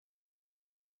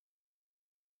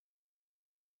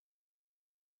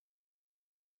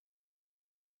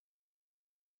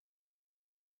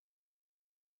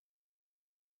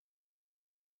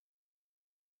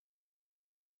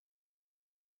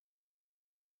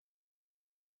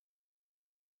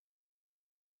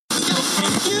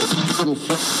The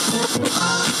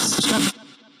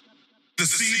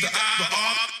C, the I, the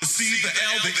R, the C, the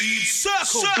L, the E.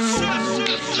 Circle.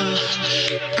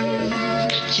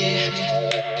 Yeah.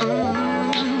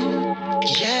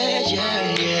 Yeah,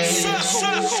 yeah, yeah.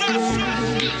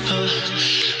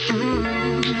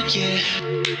 Yeah.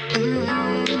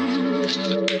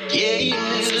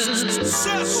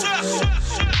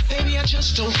 Baby, I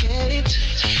just don't get it.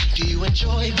 Do you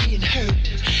enjoy being hurt?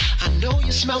 I know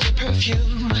you smell the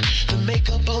perfume, the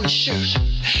makeup on his shirt.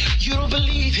 You don't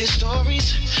believe his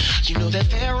stories. You know that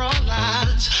there are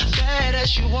lies. Bad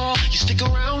as you are, you stick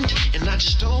around, and I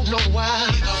just don't know why.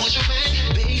 If I was your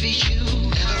man, baby, you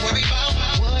never worry about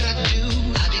what I do.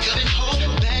 I be coming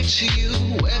home back to you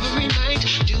every night,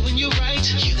 doing you right.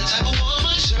 You the type of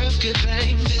woman deserve good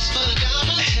fame. Fist full of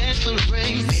diamonds, a head full of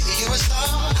brains. Baby, you're a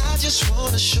star. I just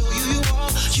wanna show you you are.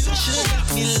 You should let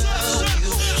me love you.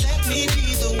 Let me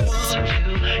be the one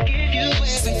to give you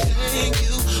everything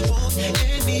you want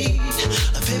and need.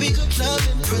 A baby, good love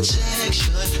and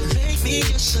protection. Make me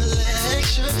your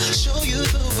selection. Show you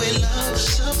the way love's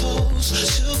supposed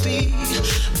to be.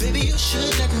 Baby, you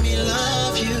should let me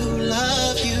love you,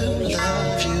 love you,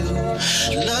 love you,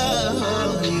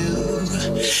 love you.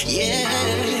 Yeah.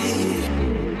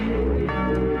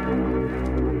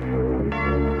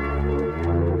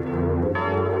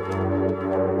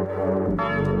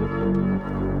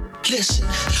 Listen,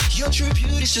 your true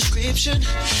beauty's description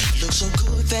looks so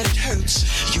good that it hurts.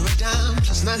 You're a dime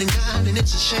plus 99 and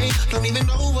it's a shame. Don't even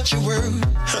know what you're worth.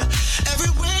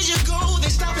 Everywhere you go, they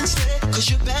stop and stare, cause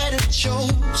you're bad and it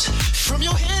shows. From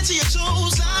your head to your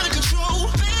toes, out of control.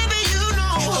 Baby, you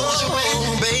know.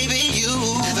 Oh, baby, you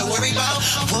never worry about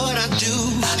what I do.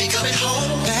 I'll be coming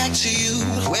home back to you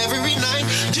every night,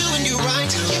 doing you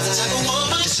right. You're the type of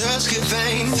woman deserves good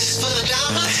fame. Fist full of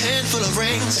diamonds, a handful of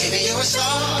rings. Baby, you're a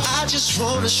star. I just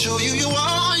wanna show you you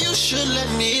are. You should let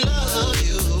me love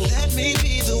you. Let me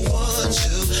be the one to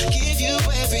give you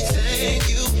everything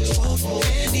you want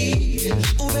and need.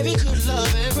 Oh, baby, good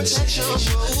love and protection.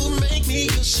 Oh, make me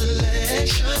your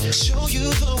selection. Show you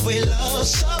the way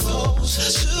love's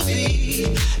supposed to be.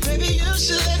 Baby, you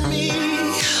should let me.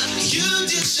 You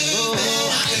deserve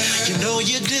better. You know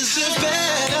you deserve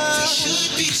better. We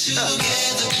should be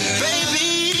together, girl.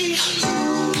 Baby,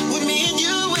 with me and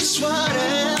you, it's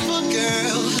whatever,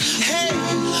 girl. Hey,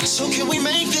 so can we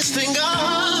make this thing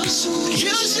us? You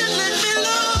should let me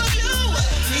love you.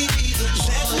 Let me be the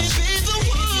one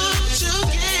to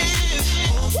give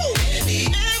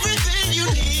everything you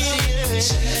need. Yeah.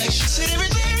 Said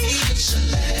everything.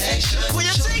 Will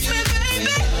you take me,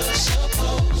 baby?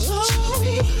 Oh,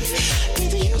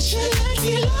 baby, you should let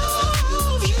me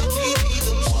love you. Let me be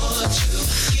the one to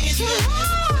give you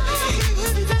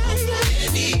everything you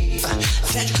need.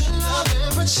 That good love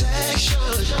and protection.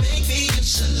 Make me your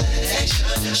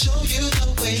selection. Show you the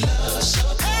way love's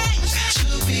supposed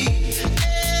to be.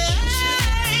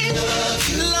 Hey, love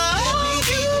you. Let me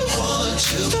be the one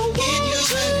to give you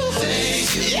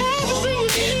everything you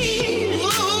want and need.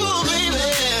 Ooh, baby.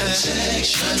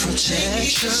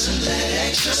 Protection.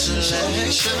 Selection.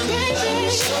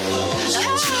 Love's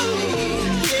supposed to be.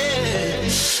 Yeah.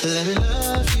 Let me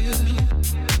love you.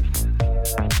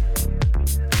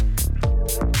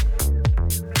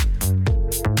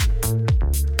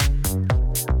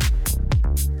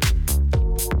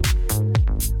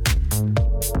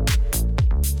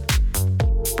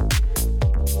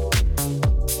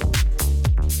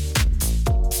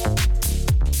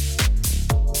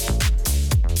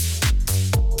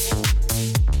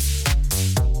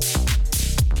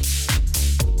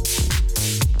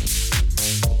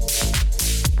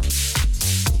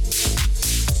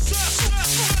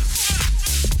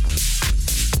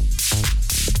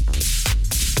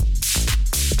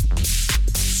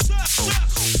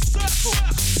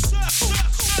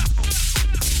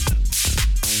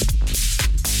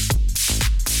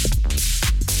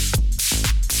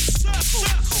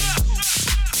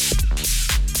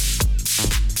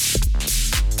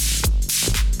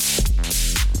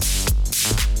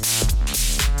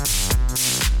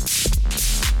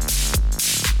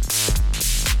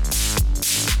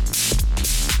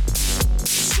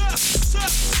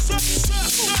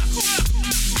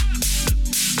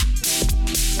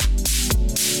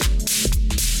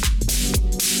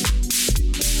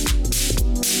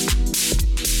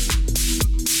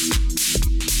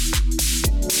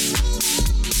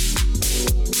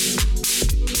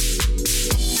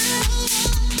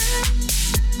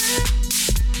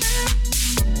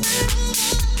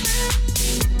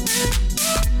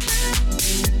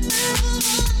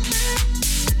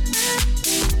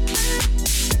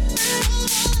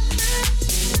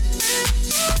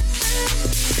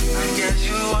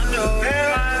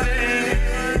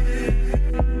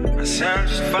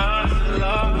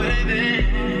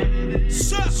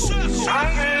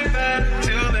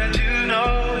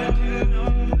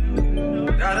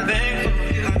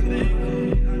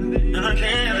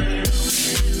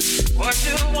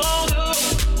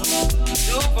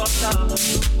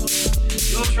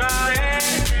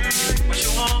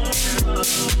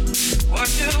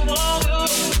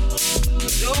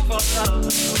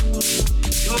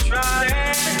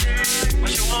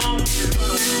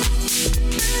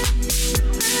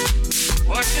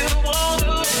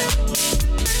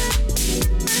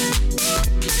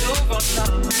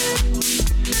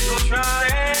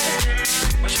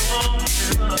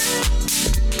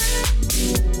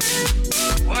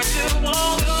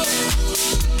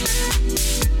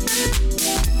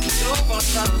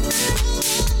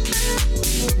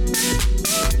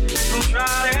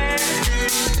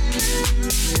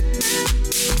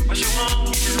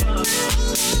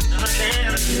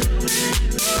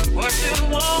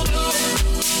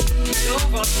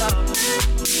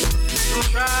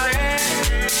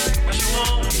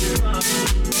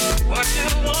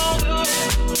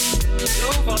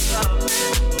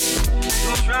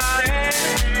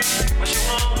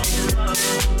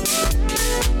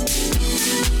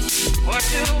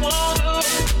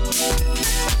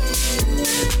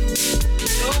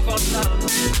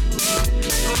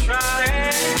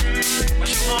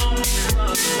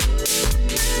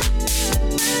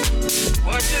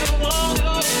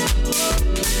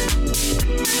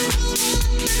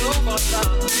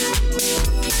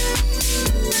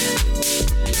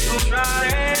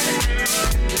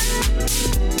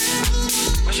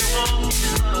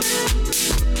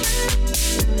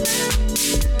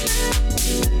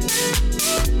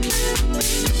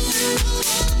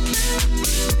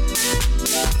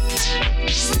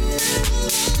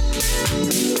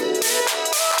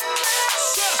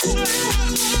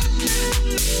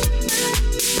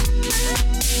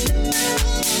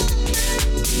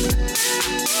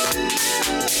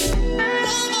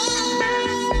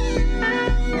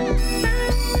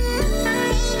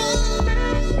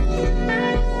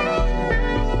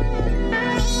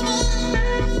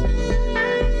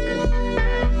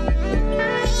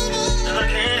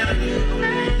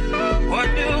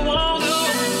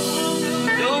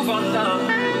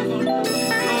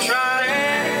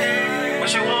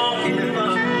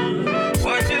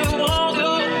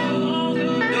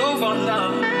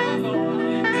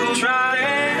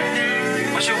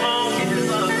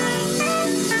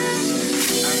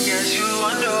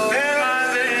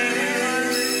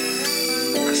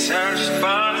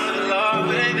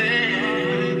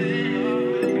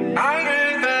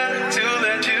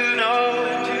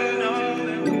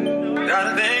 got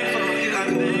a thing for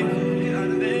you,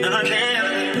 and I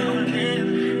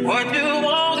can't. What you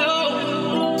won't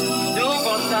do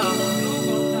for love.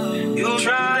 You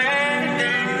try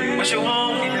anything, but you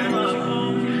won't give up.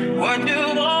 What you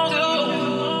won't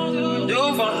do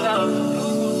for love.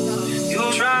 You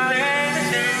try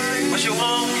anything, but you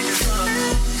won't give up.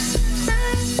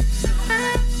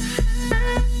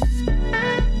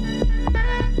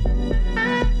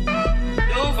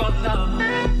 Do for love,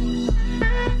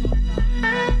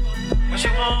 but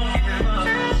you won't give up.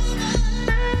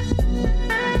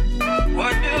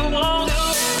 What you won't do.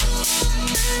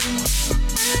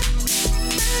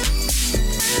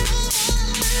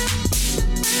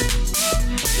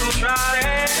 You tried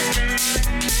it,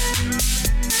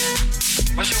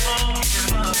 but you won't.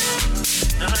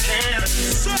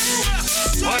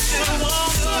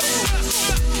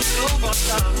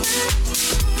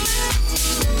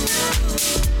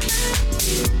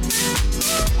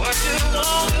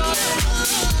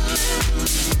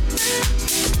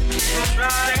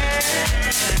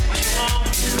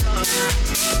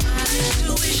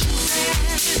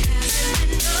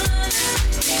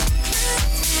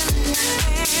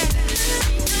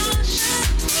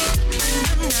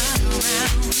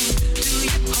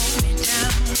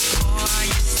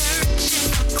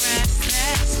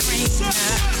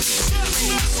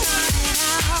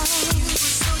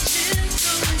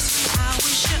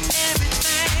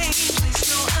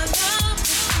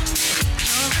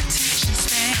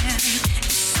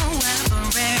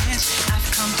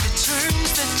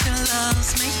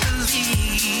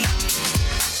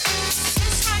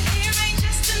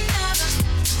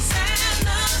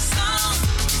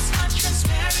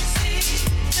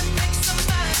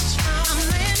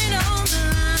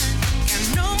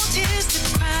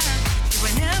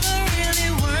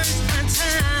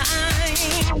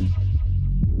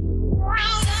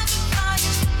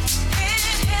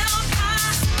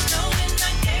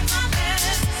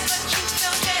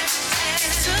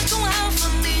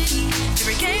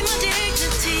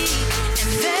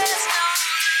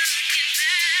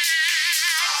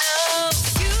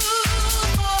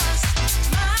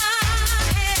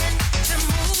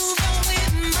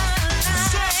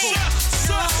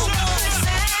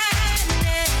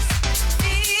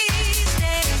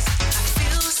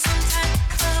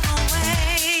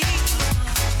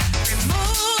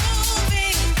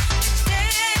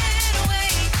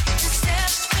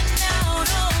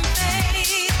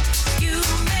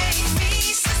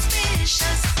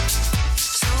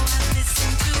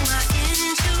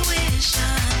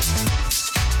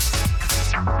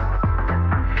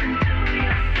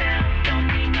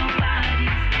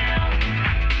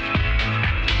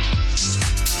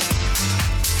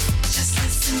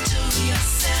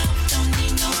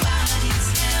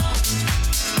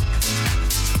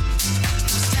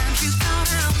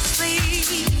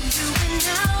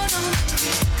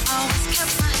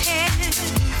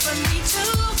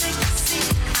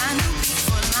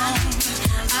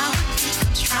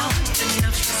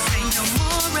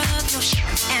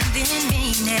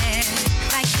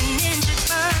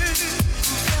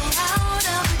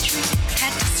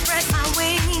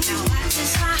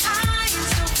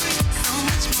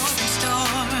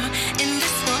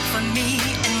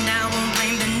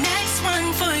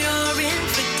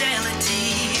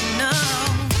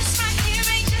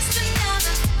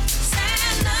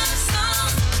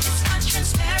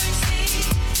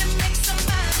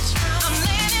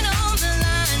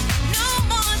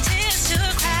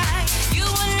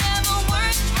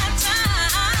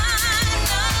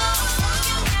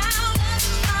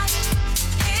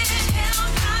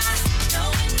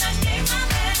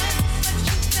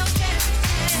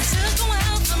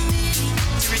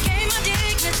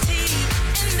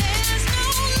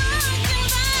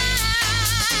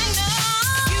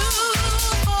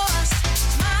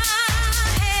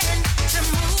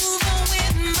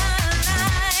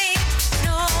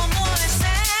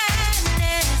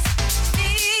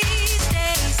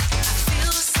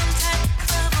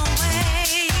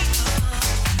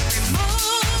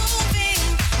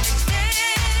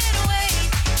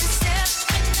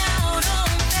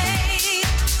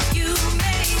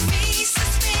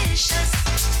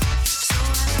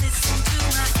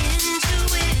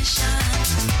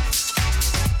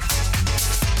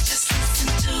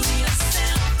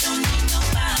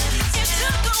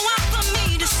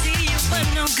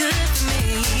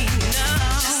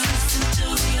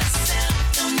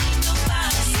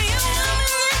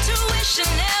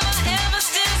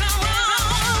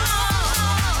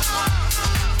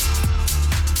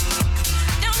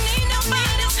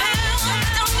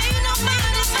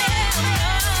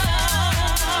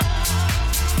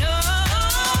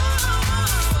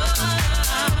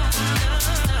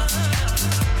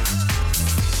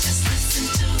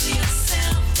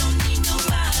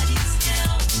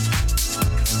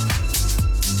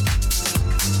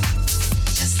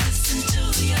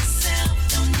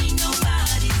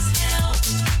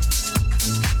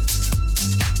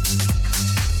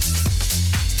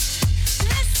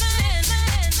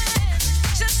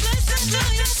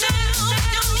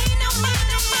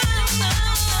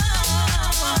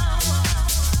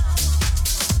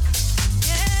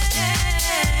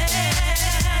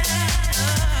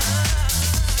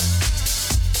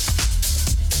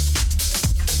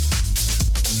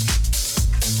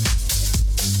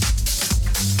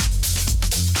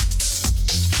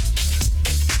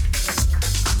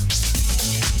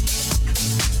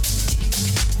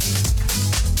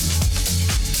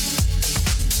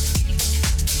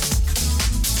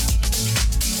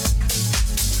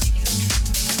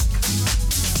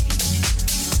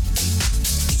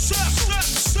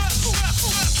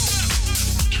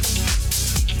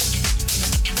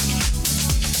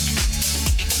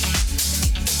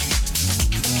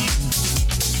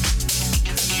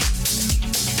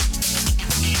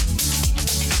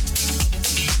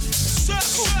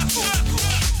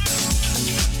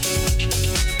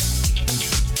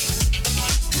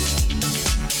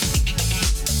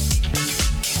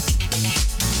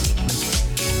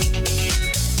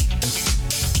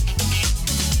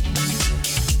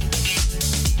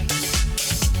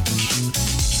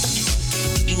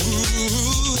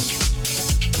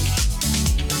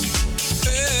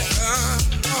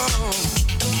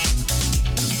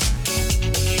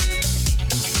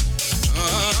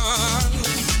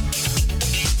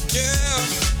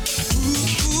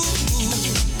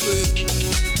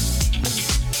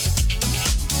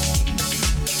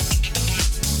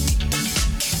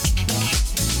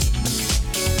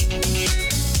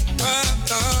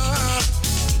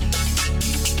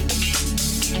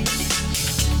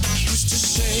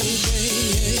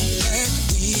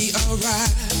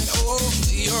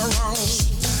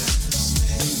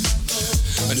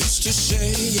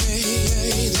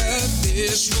 say that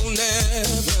this will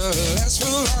never last for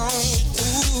long?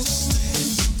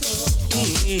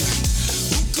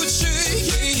 Who could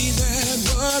say that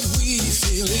what we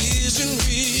feel isn't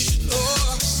real?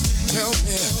 Oh, tell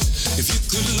me, if you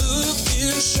could look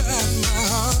inside my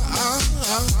heart,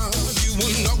 you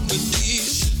will know the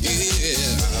this,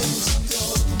 yeah.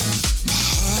 My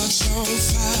heart's on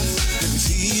fire and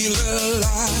feel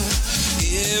alive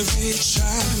every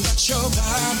time that you're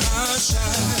by my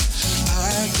side.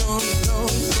 I don't know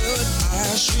what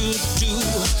I should do.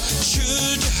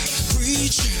 Should I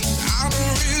preach it? I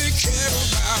don't really care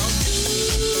about you.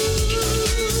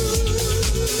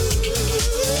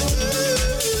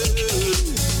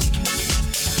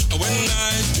 When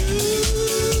I do,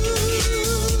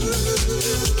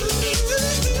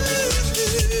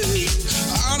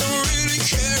 I don't really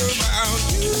care about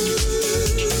you.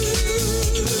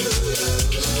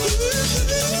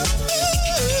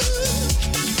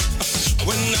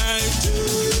 When I do,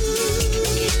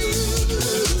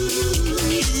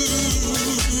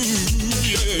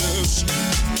 yes.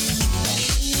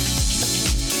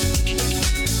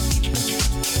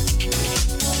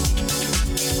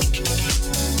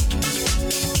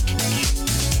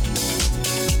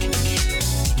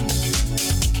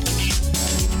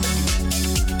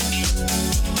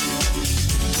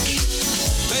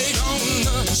 They don't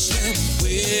understand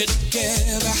we're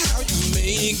together, how you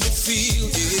make me feel,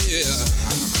 yeah.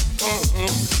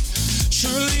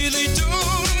 Surely they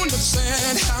don't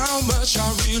understand how much I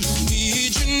really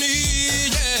need you,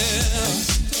 yeah.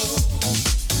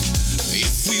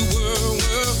 If we were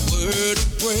to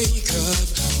break up,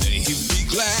 they'd be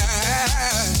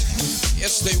glad.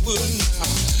 Yes, they would now.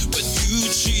 But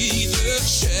you'd see the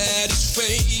saddest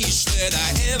face that I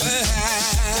ever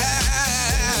had.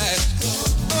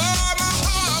 Oh, my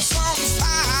heart's on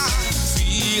fire,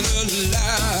 feel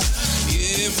alive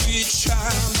every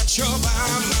time that you're by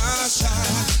my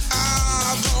side.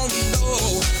 I don't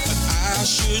know what I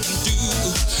should do.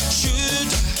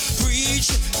 Should I preach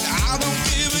it? I don't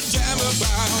give a damn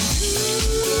about you.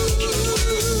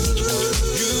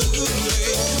 You,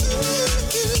 baby.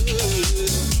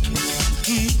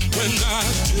 When I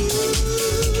do,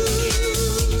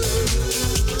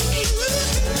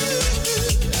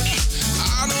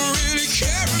 I don't really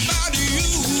care about you.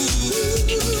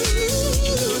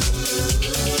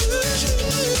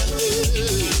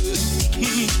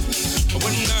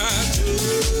 When I do,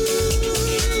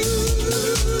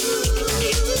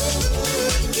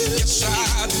 yes I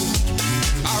do,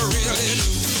 I really do.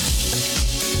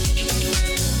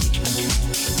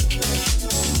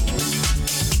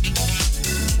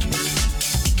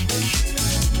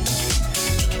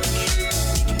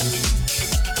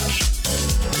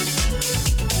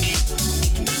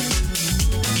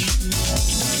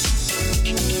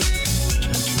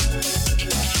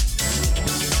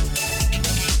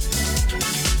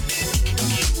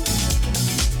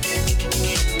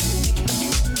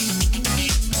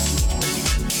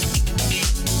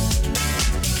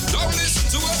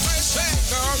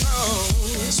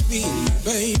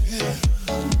 Baby,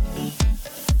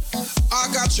 I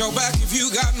got your back if you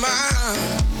got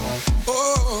mine.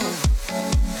 Oh,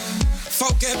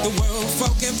 forget the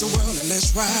world, and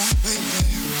let's ride, baby.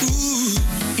 Ooh,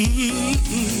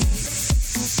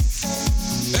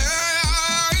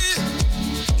 Hey,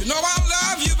 you know I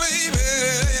love you, baby.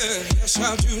 Yes,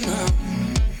 I do now.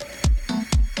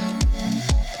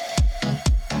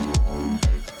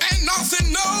 Ain't nothing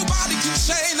nobody can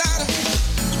say that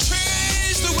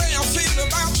change the way I feel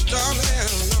about you, darling.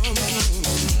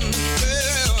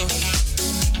 Yeah.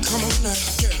 Come on now,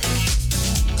 yeah.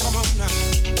 Come on now.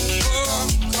 Oh,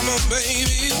 come on,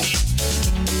 baby.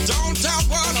 Don't doubt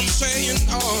what I'm saying,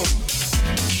 oh.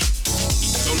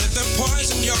 Don't let them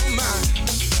poison your mind.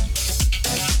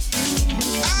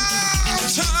 I'll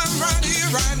time right here,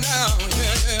 right now,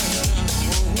 yeah.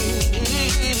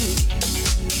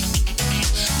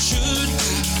 Should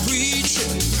I preach it?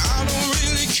 I don't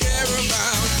really care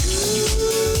about you.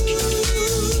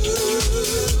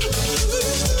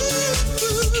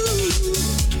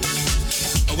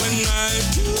 When I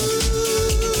do,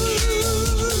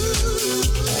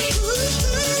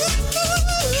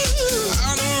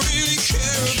 I don't really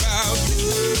care about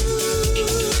you.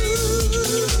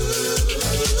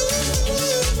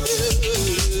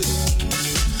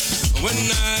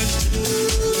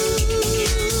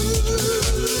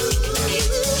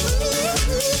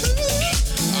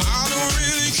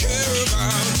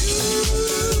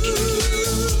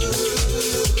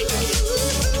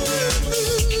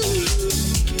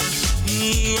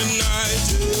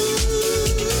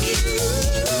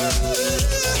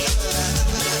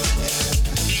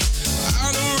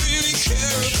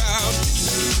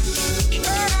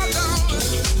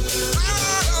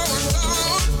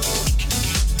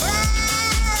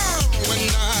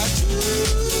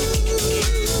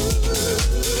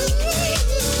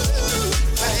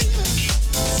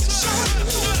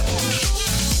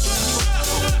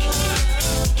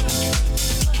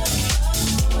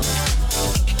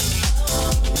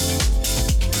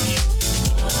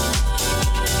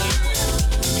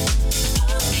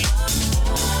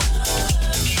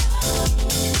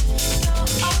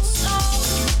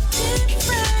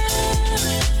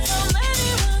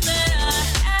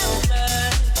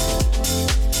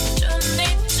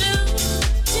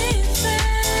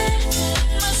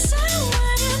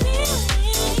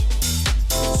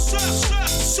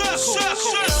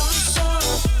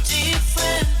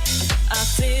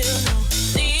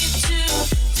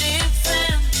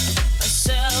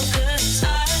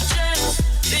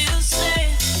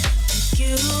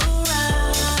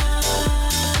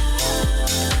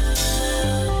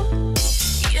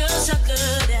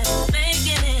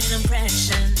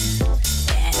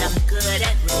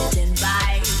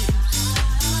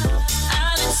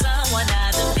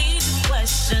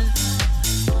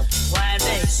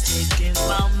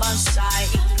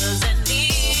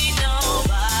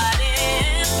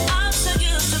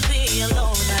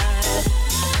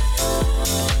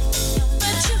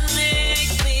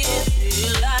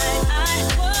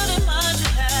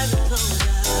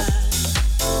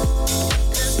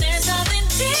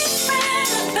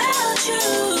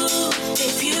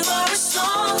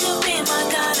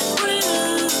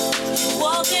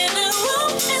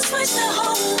 switch the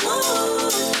whole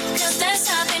mood. Cause there's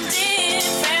something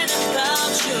different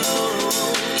about you.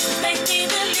 You make me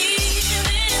believe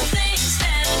in things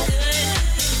that are good.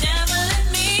 Never let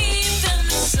me feel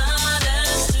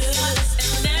misunderstood.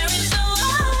 And there is no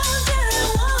other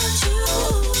I want you.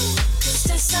 Cause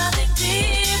there's something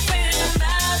different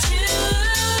about you.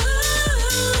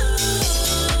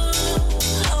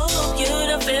 Oh, you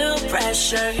don't feel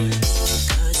pressure.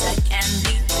 Cause I can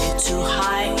be way too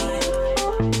high.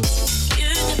 You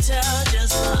can tell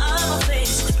just by my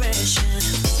face expression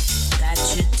that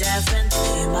you're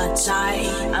definitely my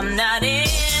type. I'm not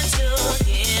into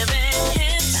giving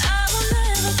hints. I will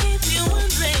never keep you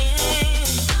wondering.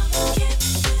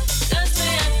 Cause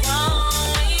we're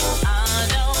growing. I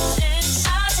know since I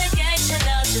take action,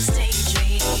 I'll just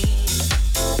daydream.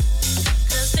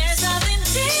 Cause there's something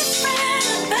different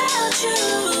about you.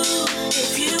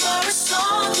 If you are a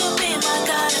song, you'll be my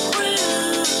kind of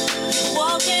groove. You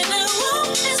walk in the room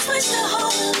and switch the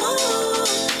whole mood.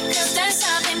 Cause there's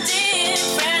something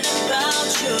different about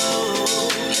you.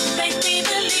 You make me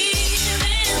believe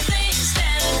in things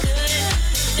that are good.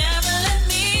 Never let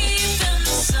me feel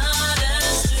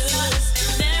misunderstood.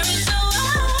 And there is no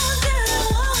other I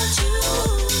want you.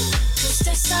 Cause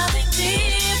there's something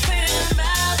different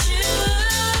about you.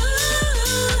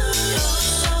 You're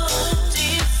so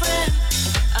different.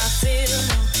 I feel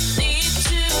no need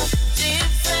to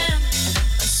defend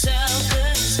myself.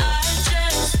 Cause I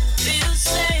just feel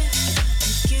safe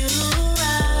with you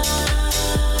around.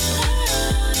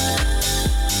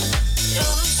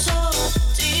 You're so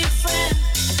different.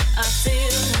 I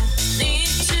feel no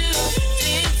need to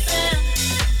defend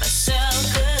myself.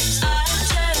 Cause I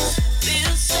just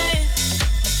feel safe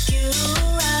with you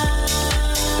around.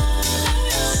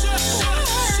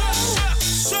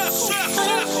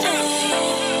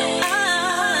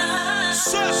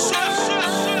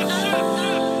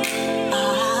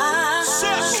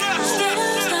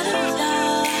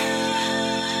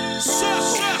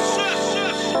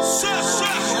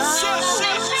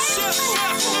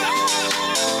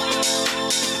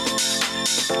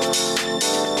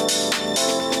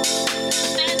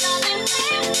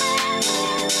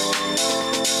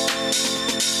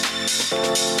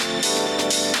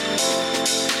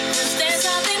 There's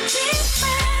something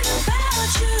different about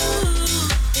you.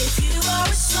 If you are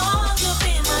a song, you'll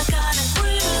be my kind of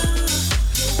groove.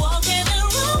 You walk in the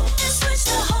room and switch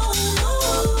the whole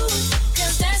mood.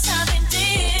 Cause there's something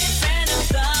different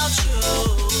about you.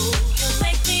 You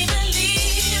make me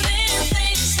believe in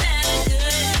things that are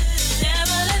good.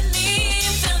 Never let me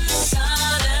feel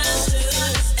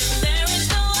misunderstood. And there is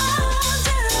no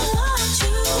other I want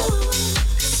you.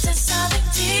 Cause there's something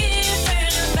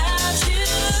different about you.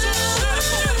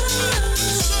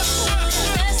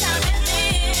 There's something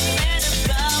different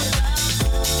about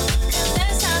you.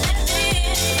 There's something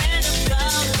different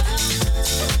about you.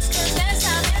 There's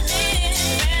something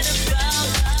different about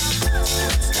you.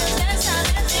 There's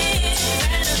something different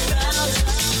about you.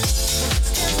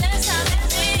 There's something different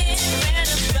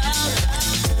about you.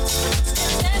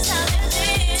 There's something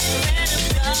different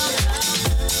about you.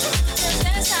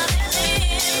 There's something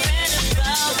different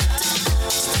about you.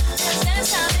 There's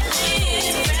something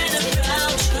different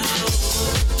about you.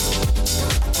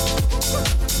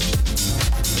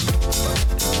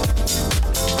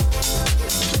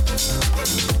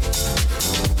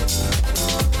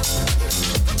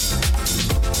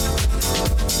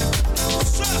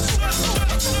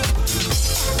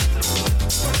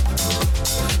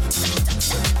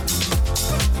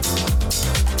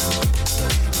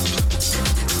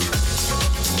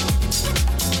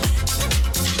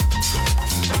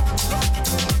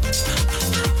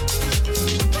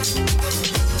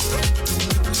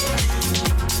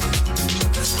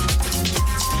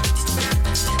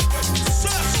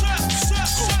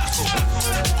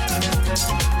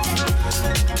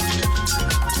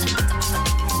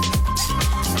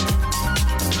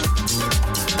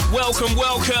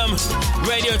 Welcome,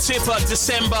 Radio Tippa,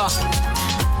 December's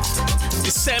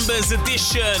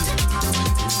edition.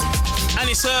 And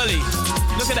it's early.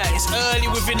 Look at that, it's early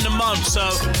within the month, so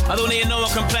I don't hear no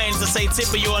one complains to say,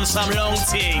 Tippa, you're on some long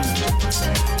thing.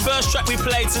 First track we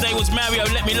played today was Mario,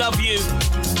 Let Me Love You,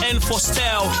 N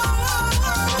Fostell,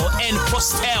 or N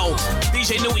Fostell.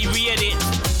 DJ Naughty re-edit.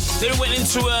 Then we went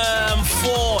into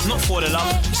not For the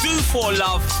Love, Do For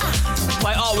Love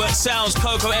by Artwork Sounds,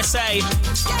 CocoSA.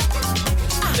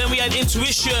 Then we had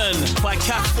Intuition by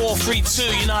CAF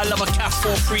 432. You know I love a CAF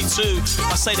 432.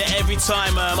 I say that every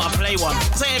time I play one.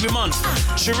 I say it every month.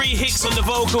 Sheree Hicks on the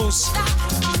vocals.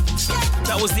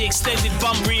 That was the extended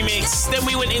bump remix. Then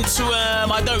we went into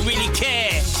I Don't Really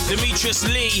Care. Dimitris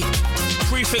Lee.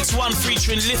 Prefix 1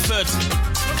 featuring Lifford.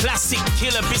 Classic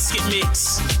killer biscuit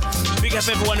mix. Big up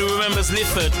everyone who remembers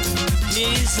Lifford.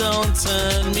 Please don't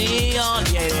turn me on.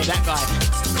 Yeah, that guy.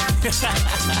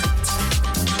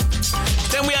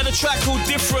 Then we had a track called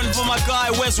Different from my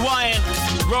guy Wes Wynt.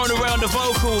 Rona on the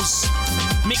vocals.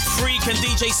 MicFreak and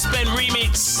DJ Spen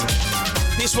remix.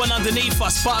 This one underneath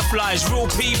us, Butterflies, Real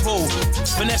People.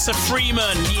 Vanessa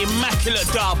Freeman, the Immaculate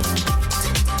dub.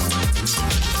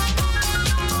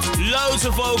 Loads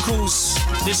of vocals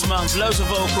this month, loads of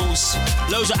vocals.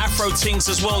 Loads of Afro things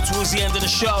as well towards the end of the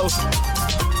show.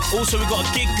 Also, we've got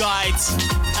a gig guide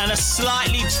and a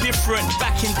slightly different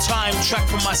back in time track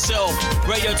from myself.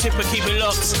 Radio Tippa, keep it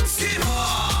locked.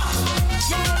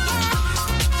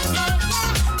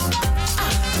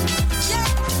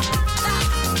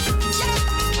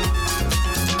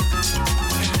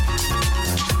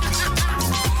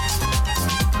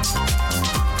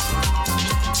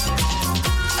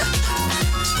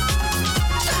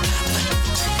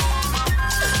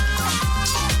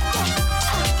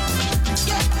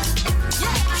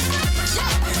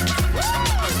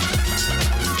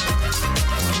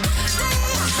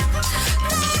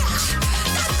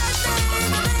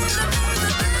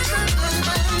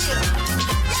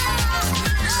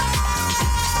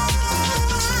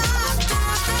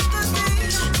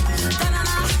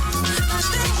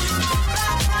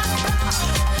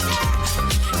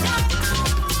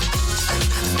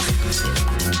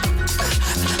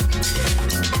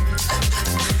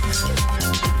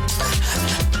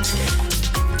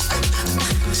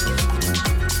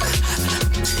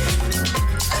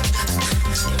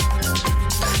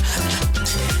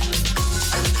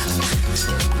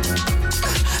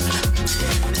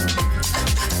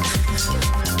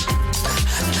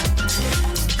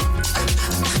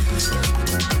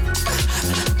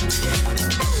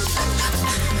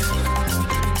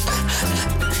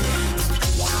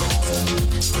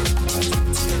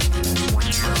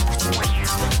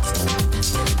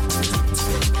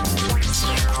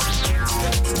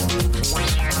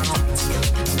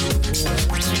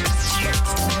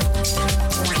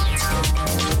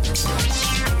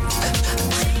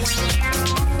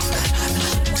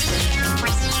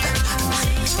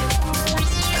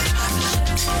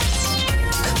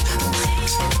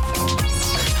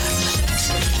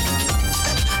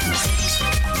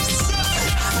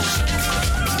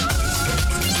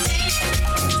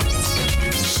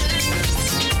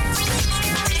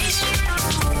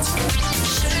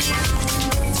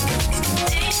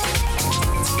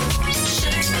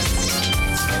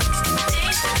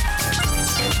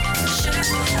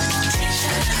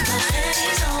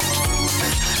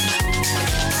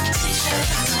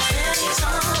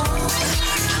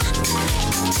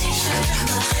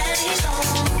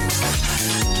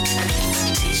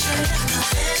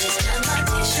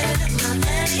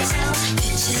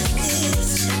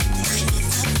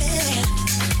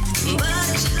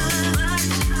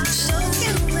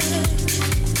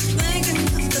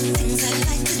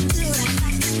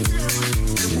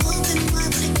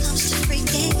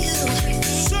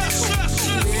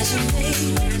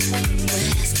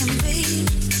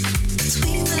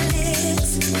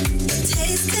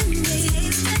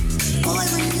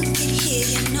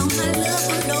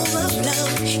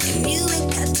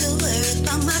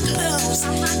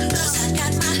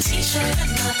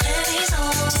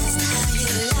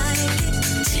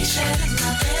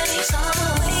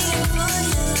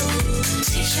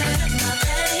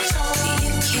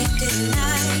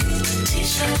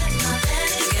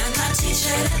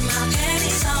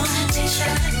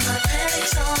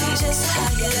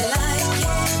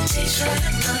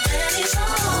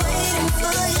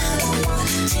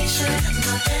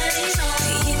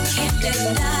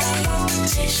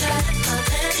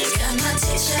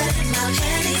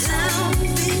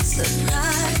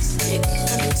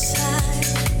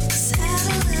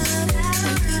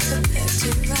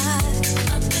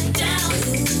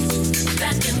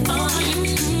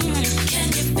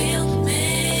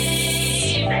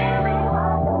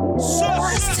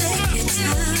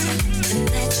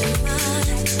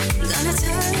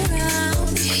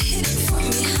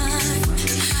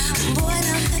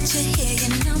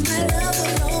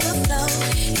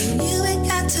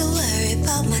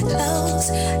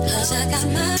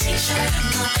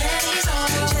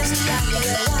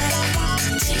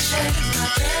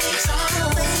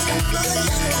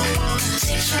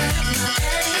 T-shirt and my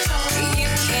panties on. You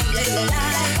can't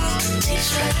deny.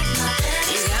 t-shirt and my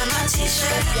panties. Got my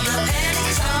t-shirt and my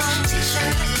panties on.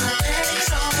 T-shirt and my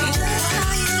panties on. Just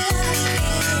how you like it.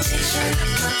 T-shirt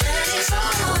and my panties on.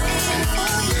 Waiting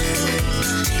for you.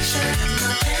 T-shirt and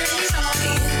my panties on.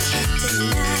 You can't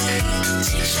deny it.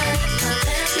 T-shirt and my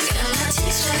panties. Got my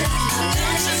t-shirt and my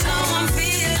panties on. I'm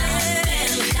feeling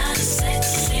kinda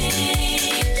sexy.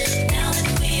 Now that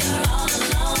we are all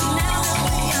alone. Now that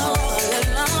we are all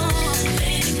alone.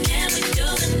 Baby, can we do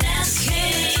the nasty?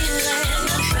 In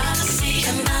the privacy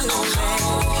of my own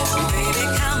home. Baby,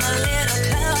 come a little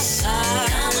closer.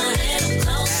 Come a little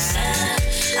closer.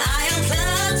 I am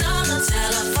plugged on the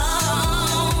telephone.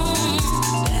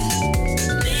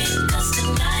 Because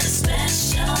tonight is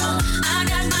special. I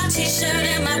got my t-shirt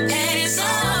and my panties on.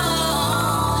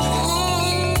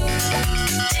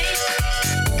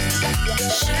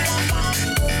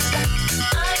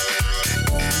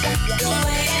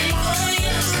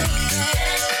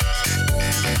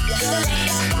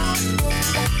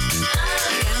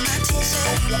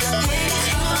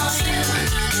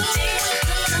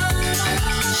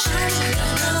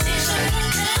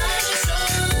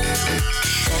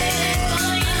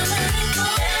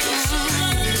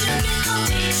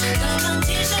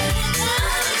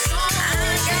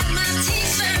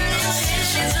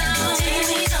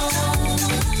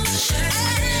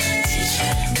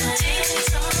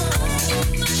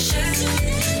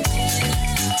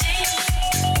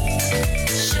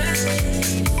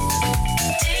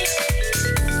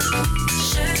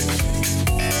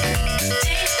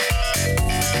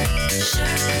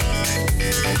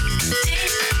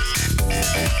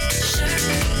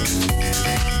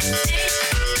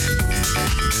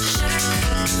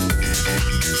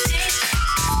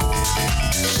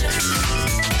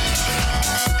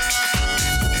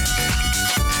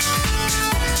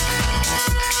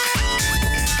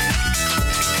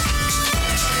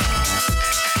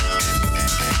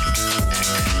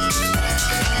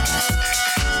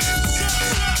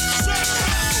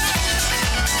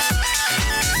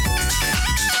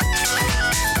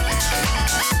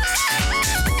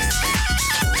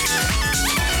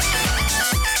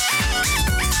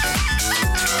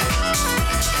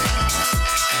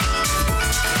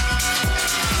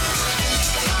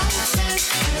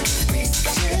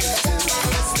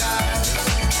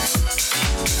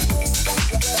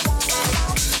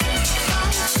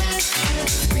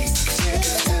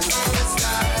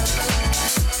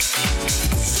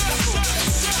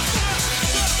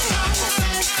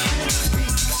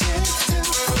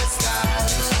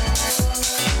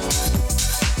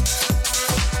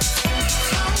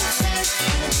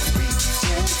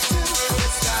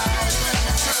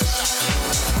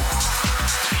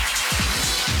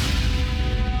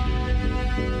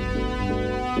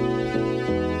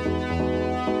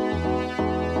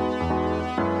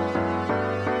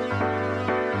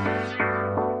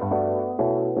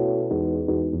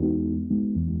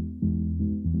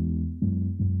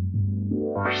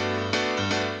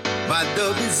 My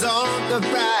love is on the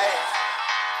rise.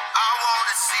 I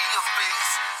wanna see your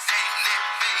face daily,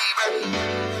 baby.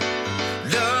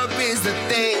 Love is the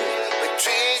thing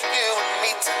between you and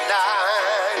me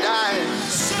tonight.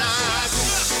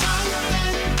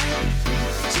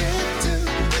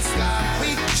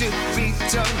 We should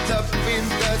reach up in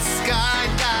the sky.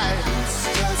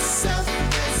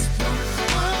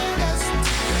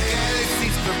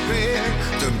 Galaxies prepared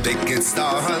to make it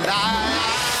starlight.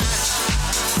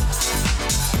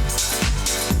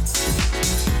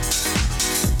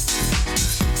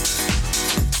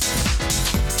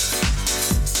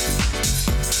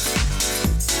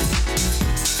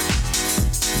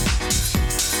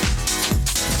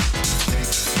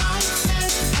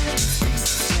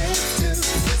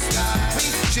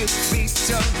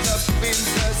 Reach up in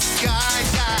the sky.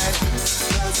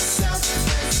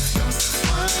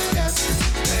 The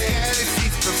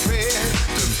galaxies prepared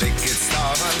to make it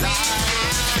start.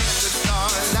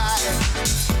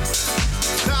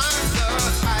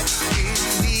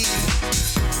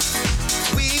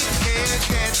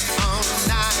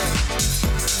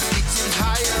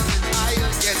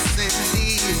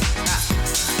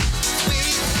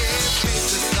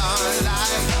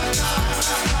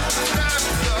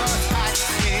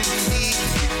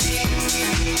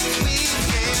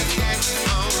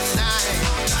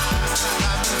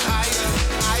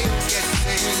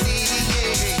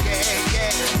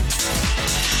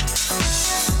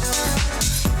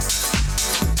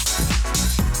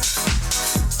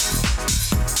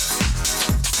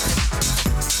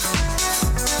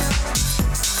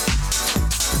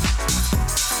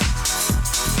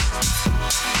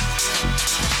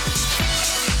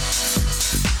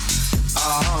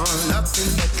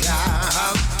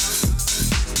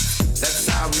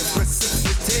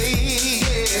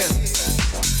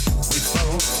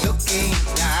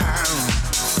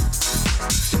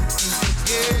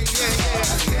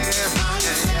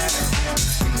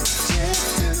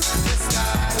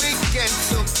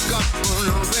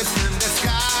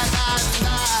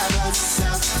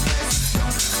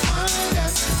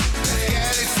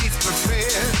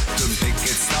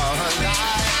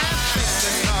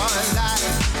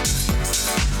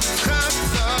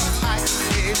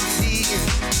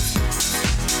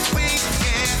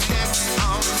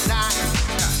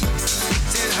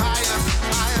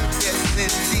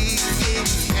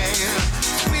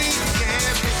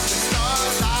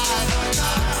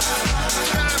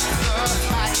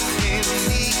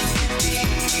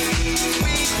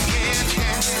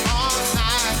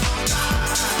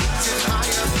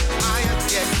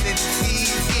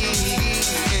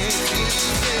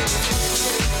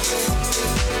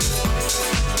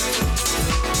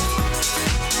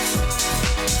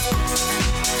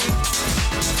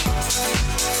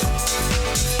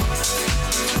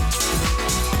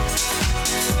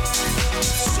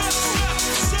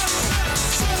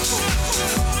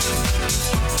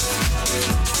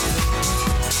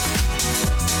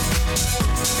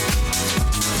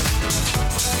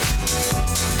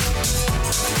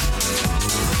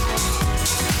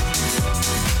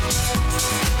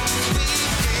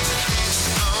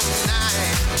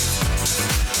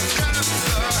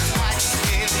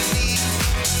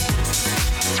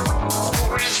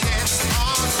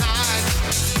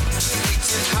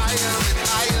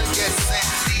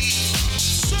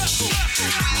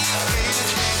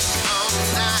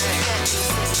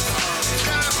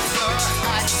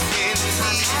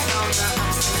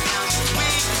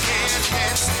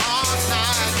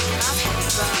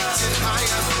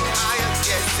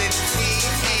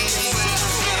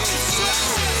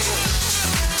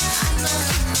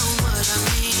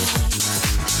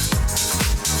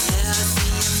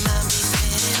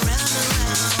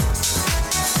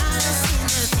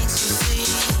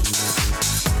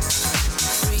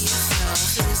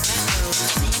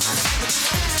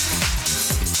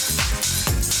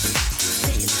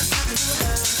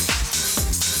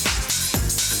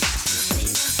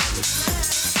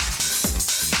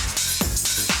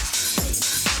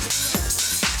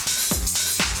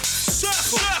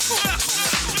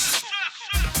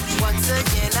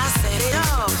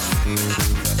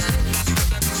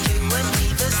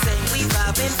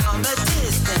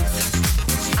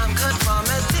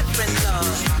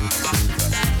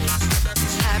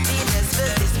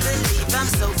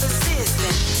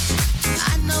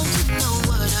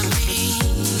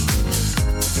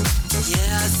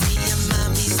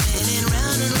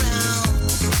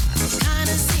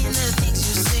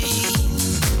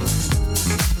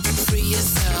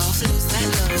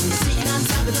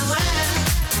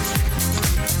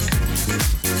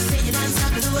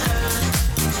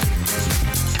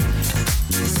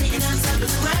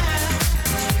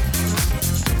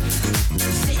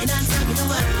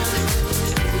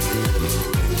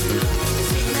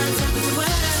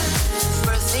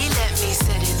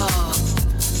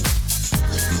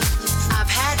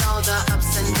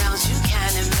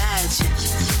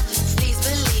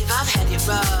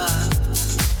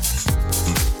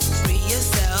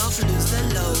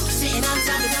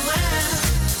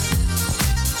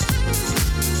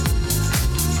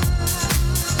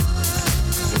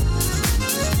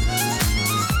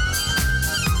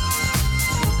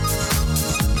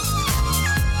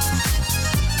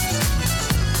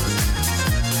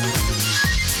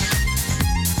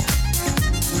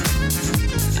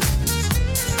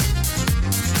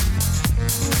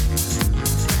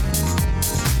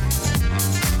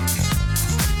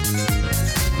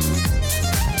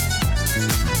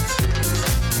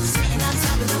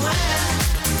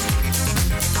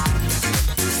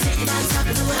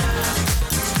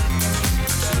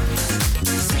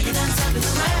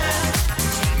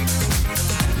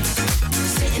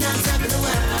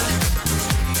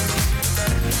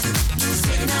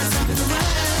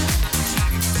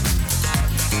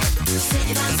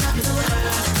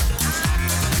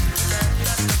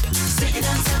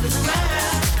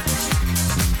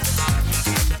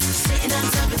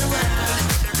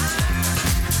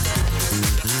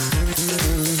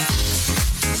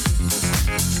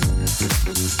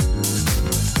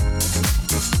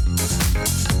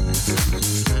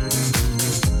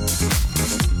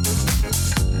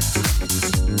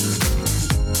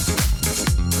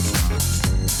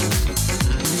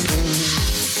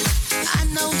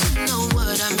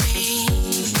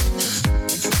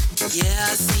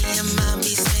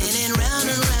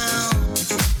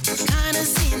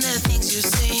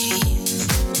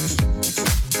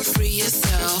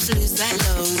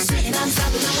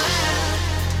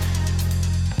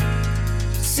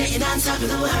 top of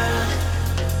the world.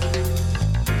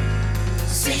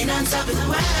 Sitting on top of the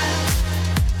world.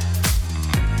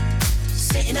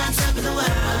 Sitting on top of the world.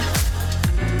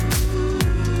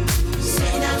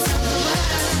 Sitting on top of the world.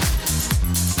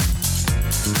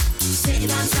 Sitting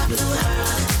on top of the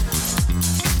world.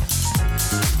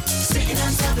 Sitting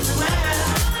on top of the world.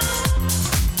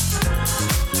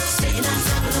 Sitting on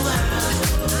top of the world.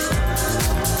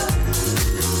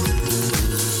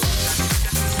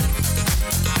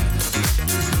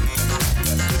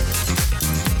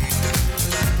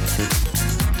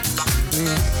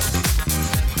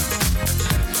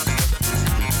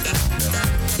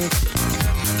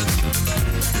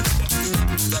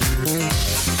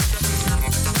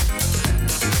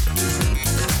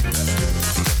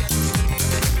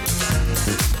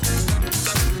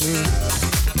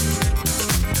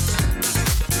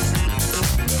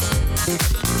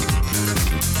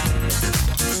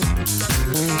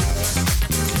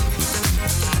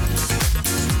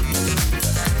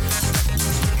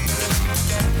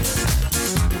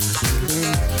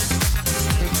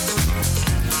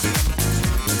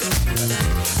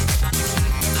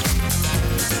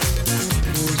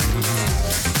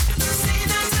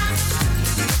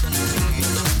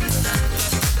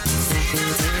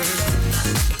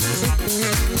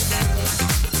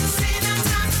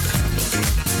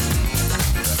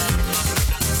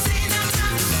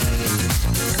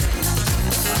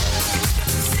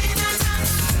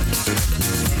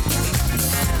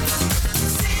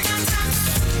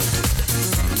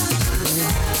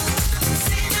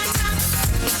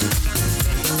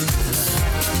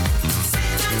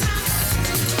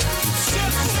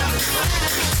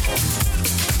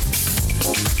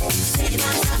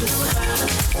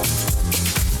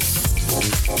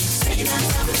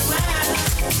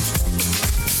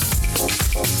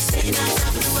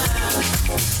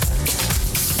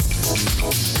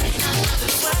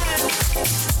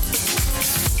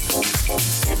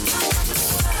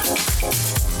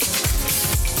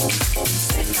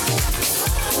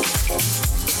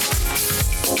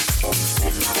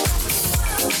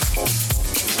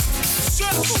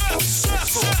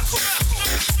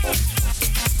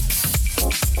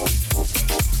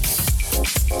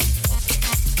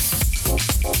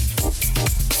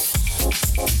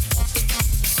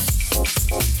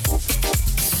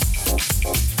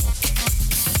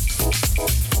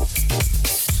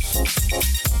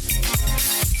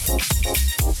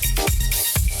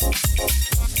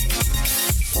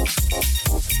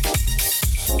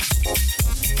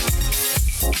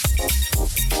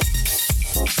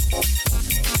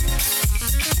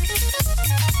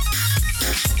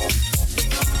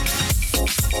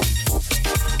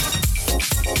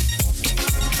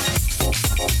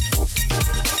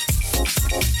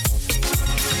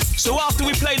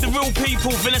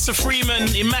 Vanessa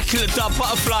Freeman, Immaculate Dub,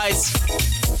 Butterflies.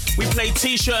 We played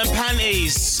T-shirt and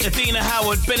Panties, Adina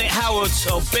Howard, Bennett Howard,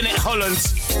 or Bennett Holland,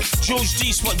 George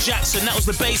G-Spot Jackson, that was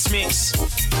the bass mix.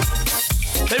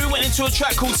 Then we went into a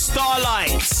track called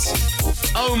Starlight,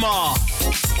 Omar,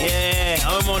 yeah,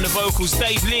 Omar on the vocals,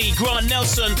 Dave Lee, Grant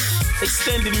Nelson,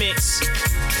 extended mix.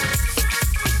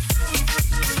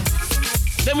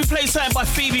 Then we played something by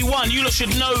Phoebe One, you lot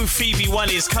should know who Phoebe One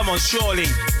is, come on, surely.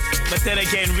 But then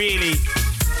again, really,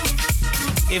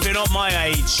 if you're not my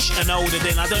age and older,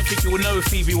 then I don't think you will know who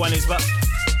Phoebe One is, but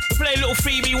we'll play a little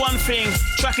Phoebe One thing.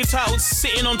 Track entitled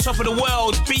Sitting on Top of the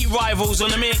World, Beat Rivals on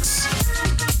the mix.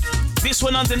 This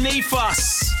one Underneath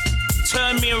Us,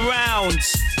 Turn Me Around,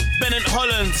 Bennett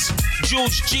Holland,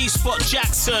 George G-Spot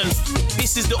Jackson.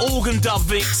 This is the organ dub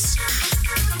mix.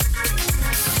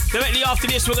 Directly after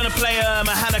this, we're going to play a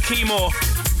Khemoh,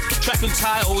 track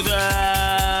entitled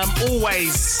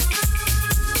Always,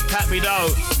 Pat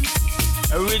Bedeau.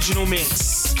 Original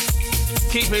mix.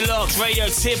 Keep it locked. Radio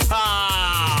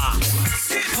Tippa.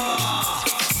 Tippa.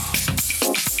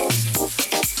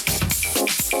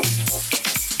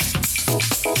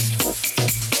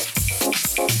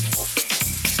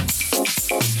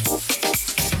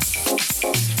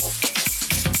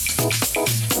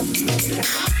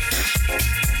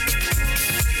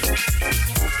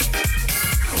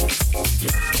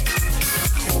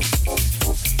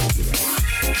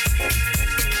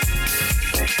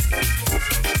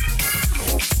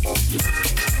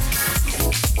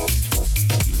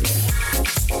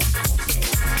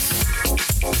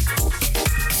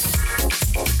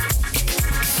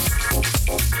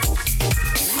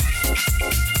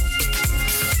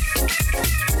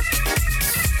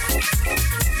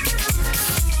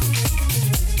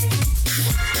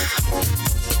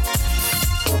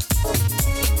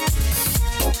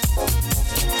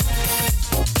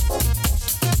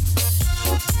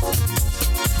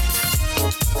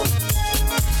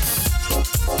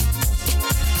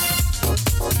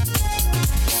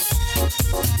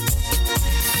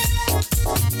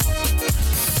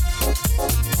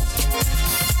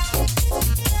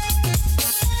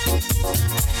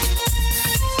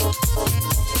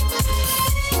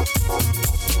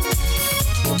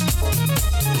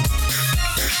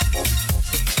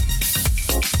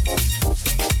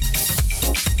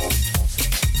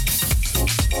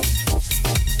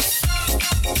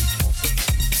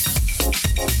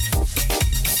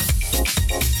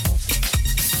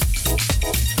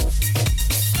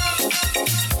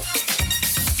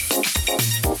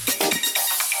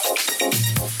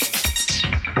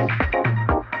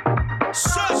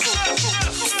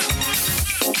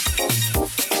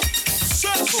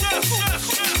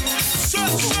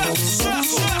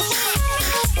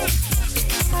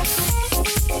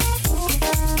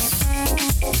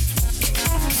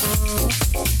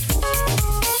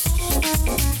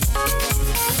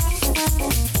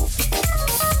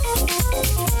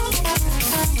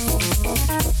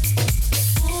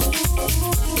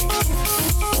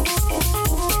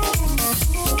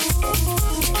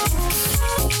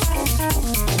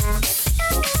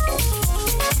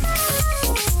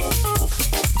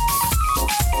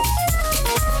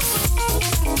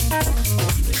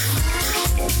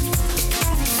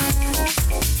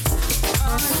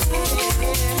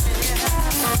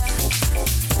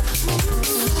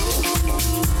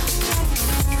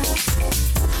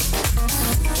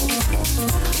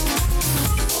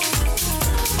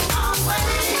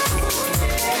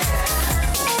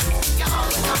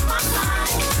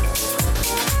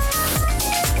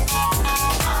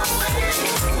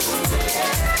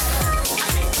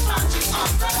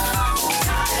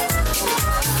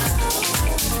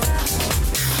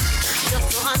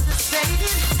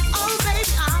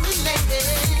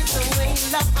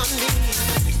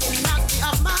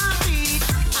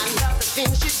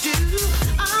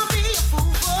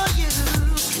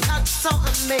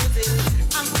 amazing.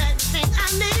 I'm everything I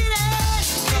needed.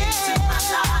 Came into my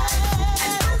life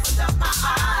and opened up my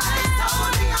eyes.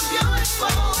 Told me I'm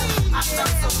beautiful. I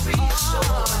felt so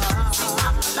reassured. See,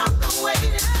 I'm no longer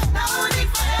waiting. No need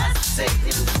for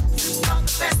hesitating. You saw the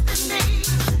best in me,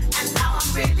 and now I'm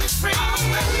really free.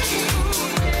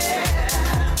 Yeah,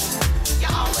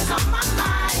 you're always on my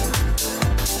mind.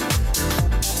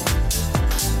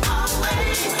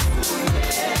 Always,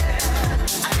 yeah.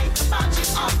 I think about you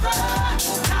all the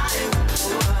time.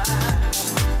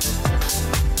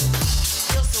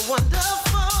 You're so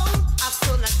wonderful. I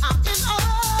feel like I'm in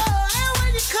awe. And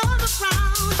when you come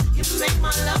around, you make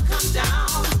my love come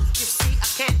down. You see, I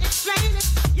can't explain it.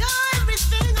 You're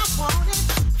everything I wanted.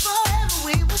 Forever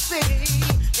we will be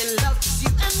in love, just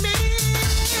you and me.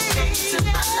 You came to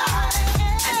my life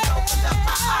and opened up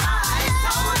my eyes.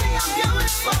 Told me I'm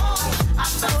beautiful. I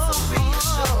felt so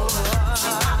reassured.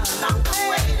 See, I'm no longer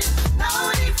waiting. No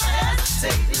need for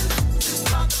hesitating. You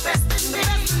saw the best in me,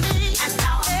 and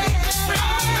now I'm really free.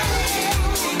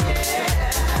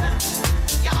 Yeah,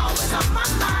 you're always on my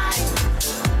mind.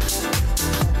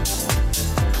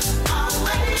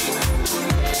 Always,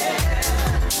 yeah.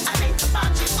 I think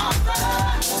about you all the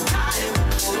time.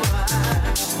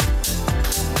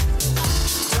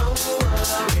 Don't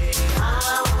worry, I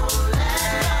won't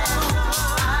let go.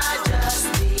 I just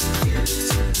need you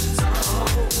to know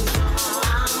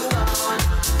I'm gonna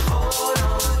hold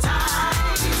on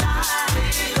tight.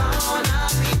 We're gonna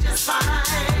be just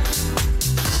fine.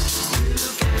 You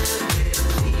can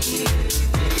believe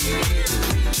me.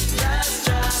 Just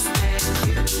trust and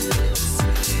you will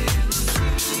see.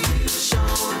 You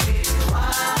show me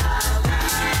what I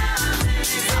am.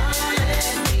 So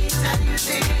let me tell you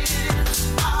this.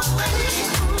 Always,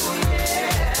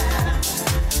 yeah.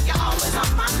 You're always on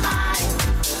my mind.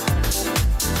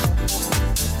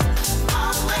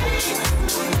 Always,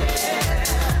 yeah.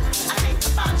 I think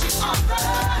about you all the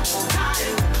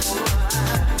time.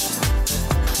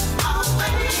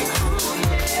 Always,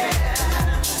 yeah.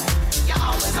 You're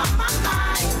always on my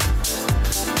mind.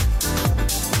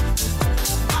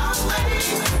 Always,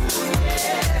 yeah.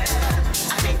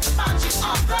 I think about you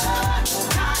all the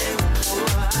time.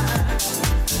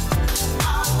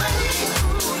 Always,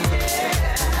 yeah.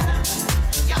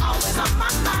 You're always on my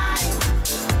mind.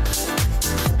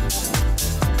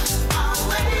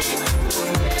 Always,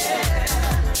 yeah.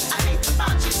 I think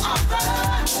about you all the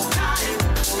time.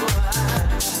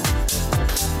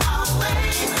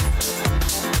 Always.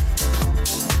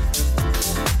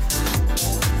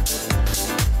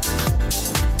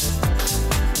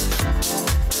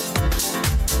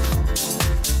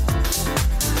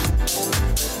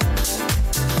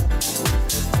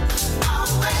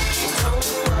 Don't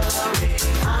worry,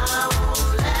 I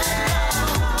won't let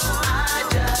go. I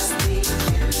just need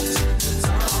you to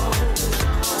know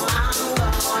I'm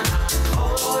gonna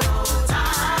hold on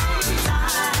tight.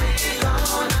 We're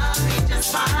gonna be just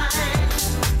fine.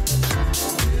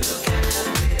 You can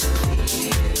believe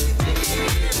me.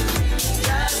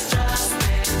 Just trust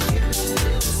and you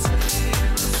will see.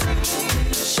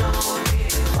 Show me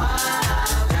what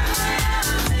I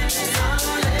am. So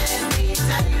let me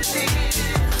tell you this.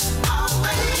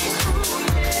 Always,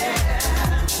 yeah.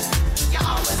 You're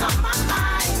always on my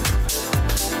mind.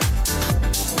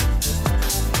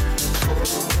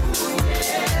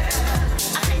 Yeah.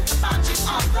 I think about you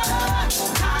all the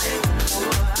time.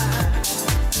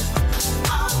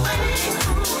 Always,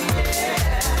 yeah.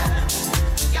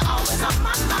 You're always on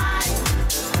my mind.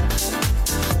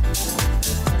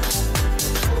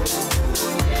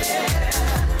 Yeah.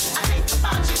 I think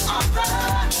about you all the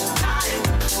time.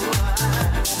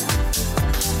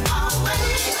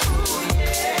 Always,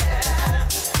 yeah.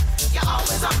 You're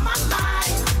always on my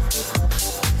mind.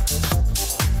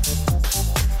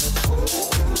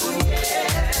 Yeah.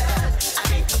 I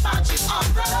think about you all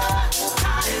the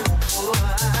time.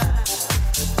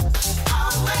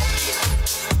 Always.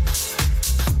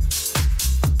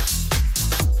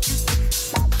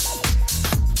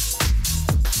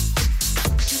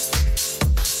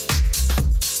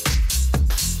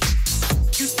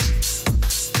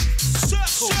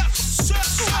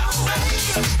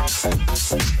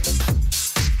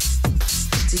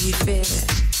 Do you feel it?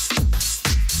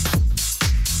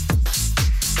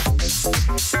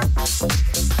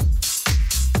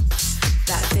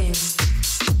 That thing.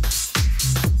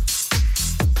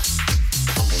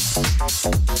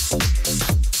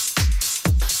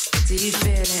 Do you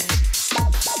feel it?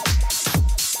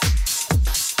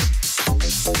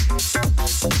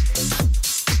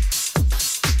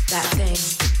 That thing.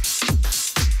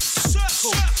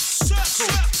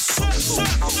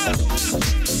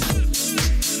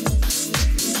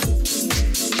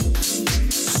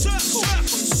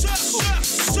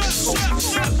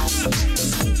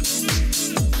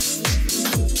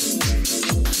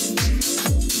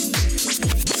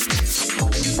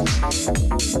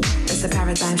 As the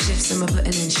paradigm shifts and we're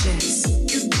putting in shifts.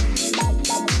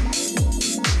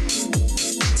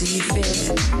 Do you feel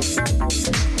it?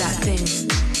 That thing.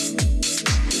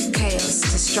 Chaos,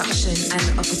 destruction,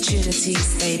 and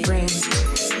opportunities they bring.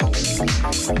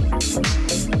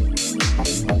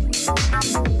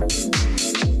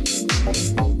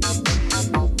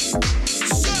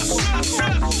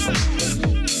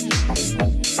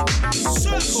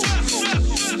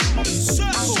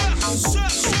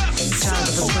 Child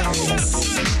of Aquarius,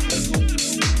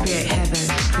 create heaven,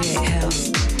 create hell.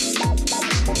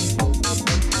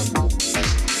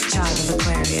 Child of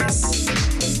Aquarius,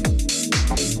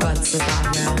 gods of our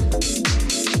realm.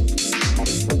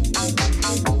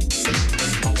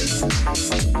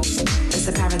 As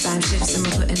the paradigm shifts and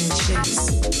we're putting in shifts.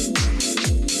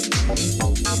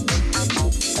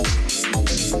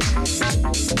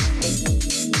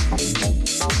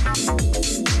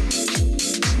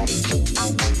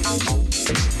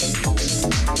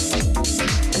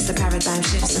 As the paradigm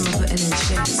shifts and we're putting in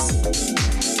shifts.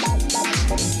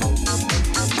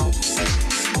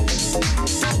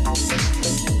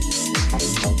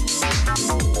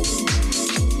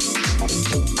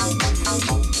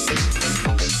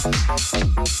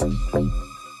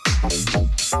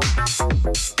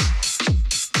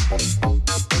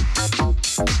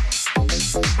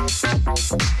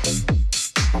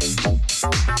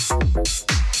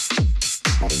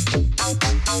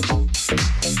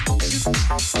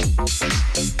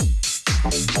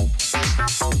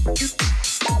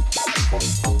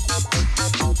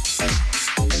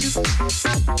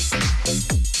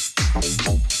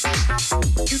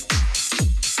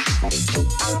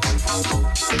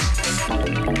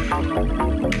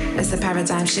 As the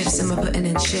paradigm shifts and we're putting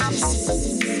in shifts.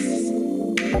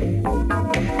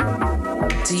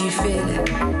 Do you feel it?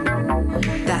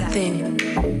 That thing.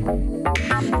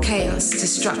 Chaos,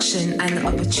 destruction, and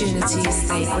opportunities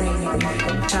they bring.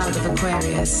 Child of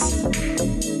Aquarius.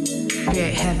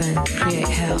 Create heaven, create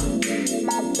hell.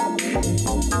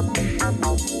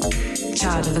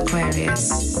 Child of Aquarius.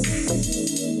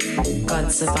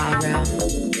 Gods of our realm.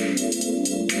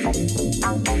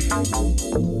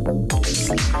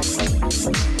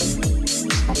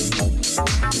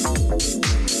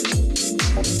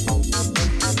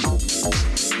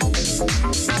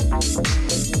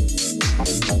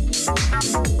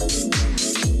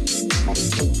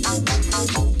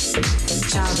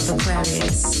 Child of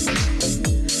Aquarius,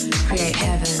 create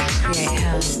heaven, create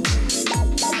hell.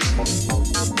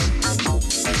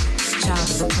 Child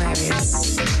of Aquarius,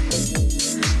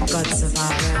 gods of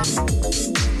our realm.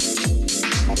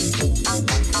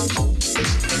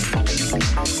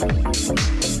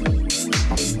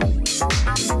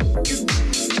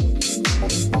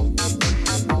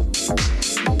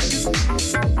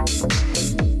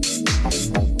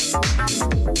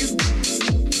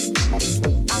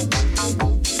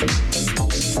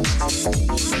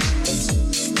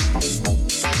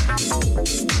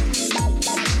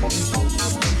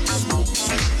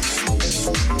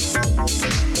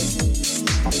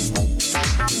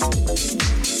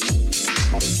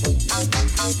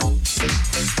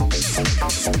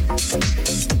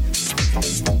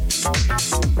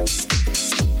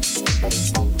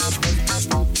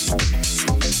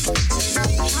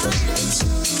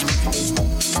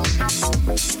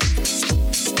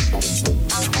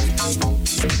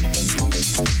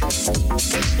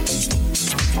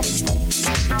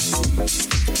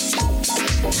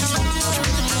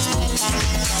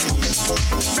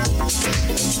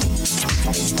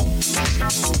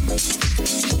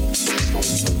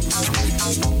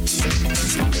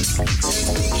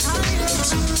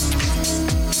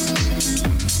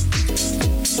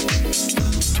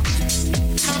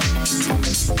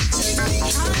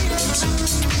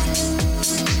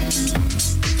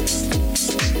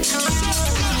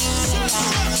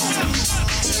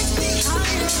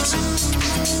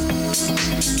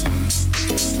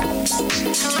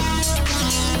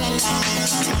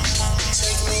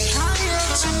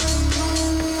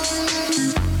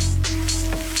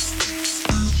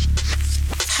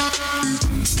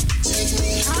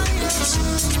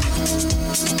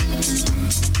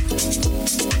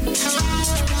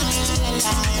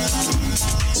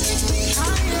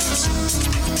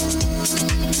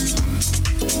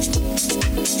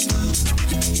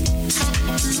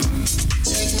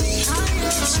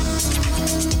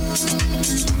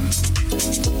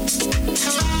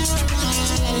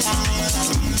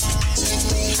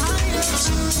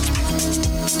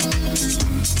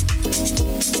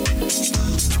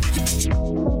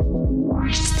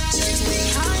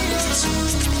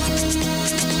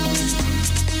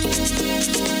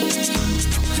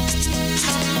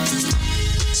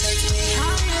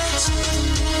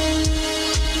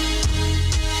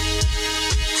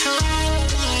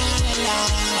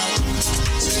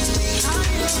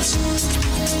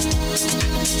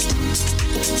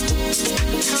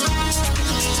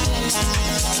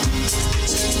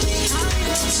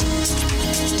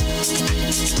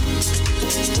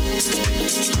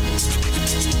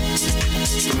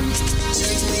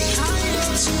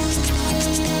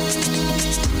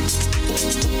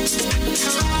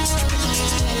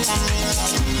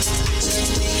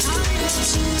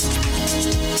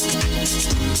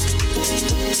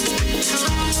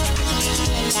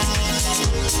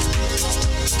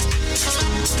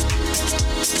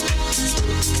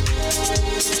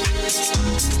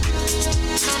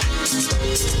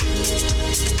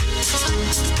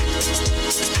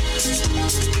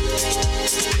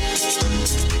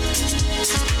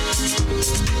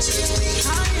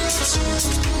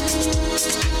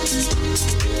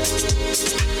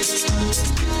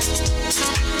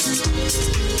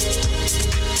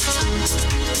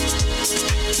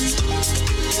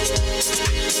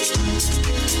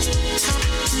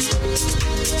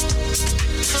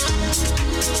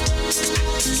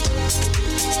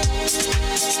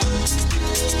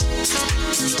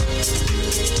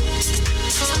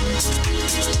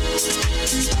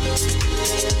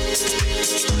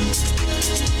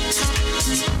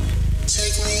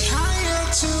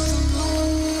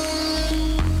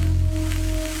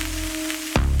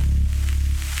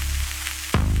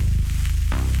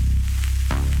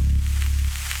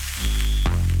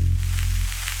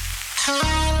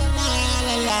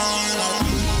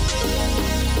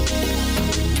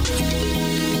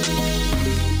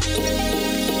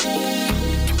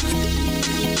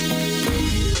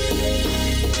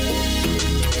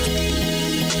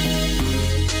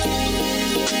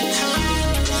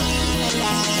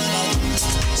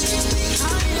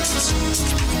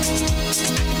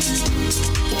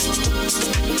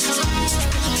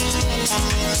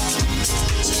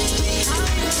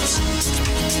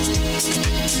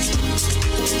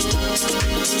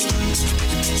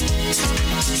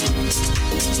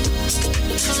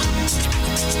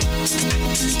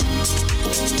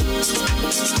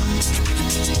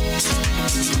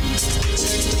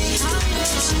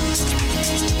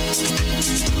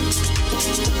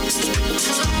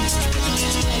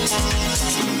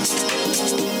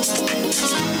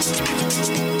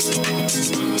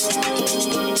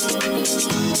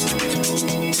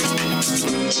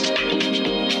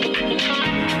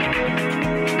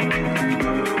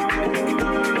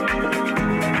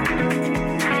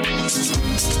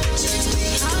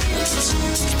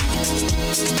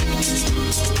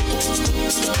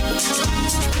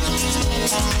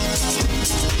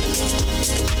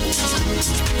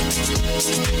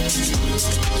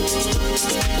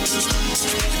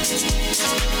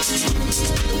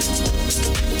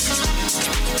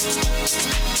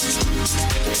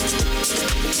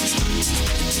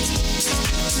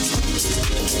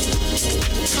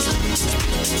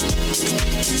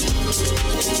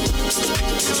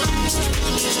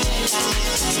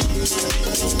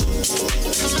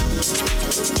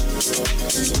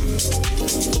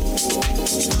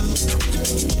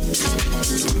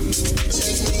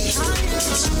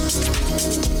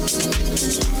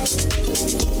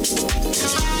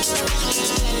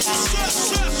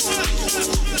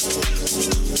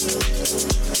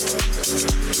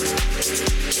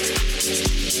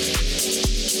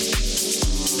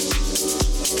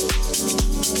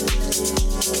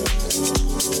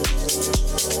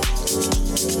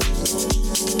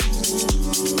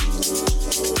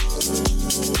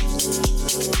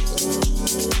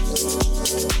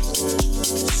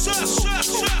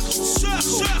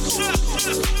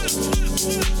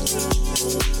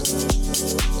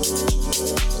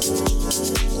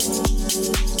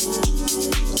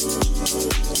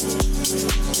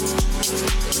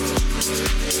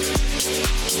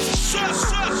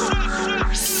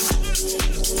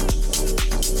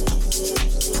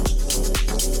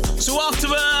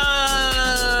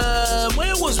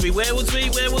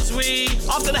 Where was we?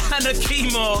 After the hand of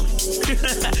Khemoh,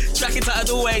 track entitled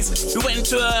Always, we went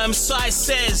into Sai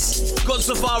Says, Gods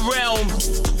of Our Realm,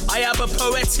 Ayaba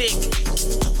Poetic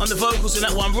on the vocals in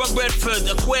that one, Rob Redford,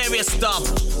 Aquarius dub.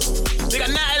 We got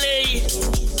Natalie.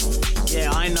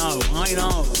 Yeah, I know.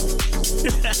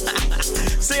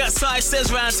 So you got Sai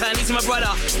Says round town, these are my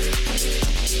brother.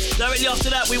 Directly after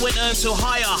that, we went into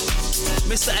Higher,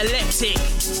 Mr.Eclectic.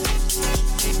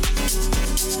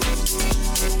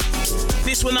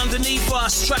 This one underneath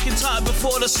us, track entitled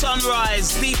Before the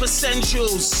Sunrise, Deep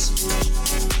Essentials.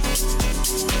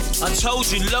 I told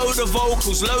you, loads of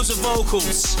vocals.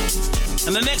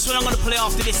 And the next one I'm going to play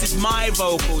after this is my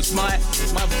vocals, my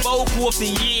vocal of the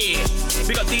year.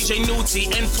 We got DJ Naughty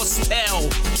and Fostell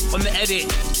on the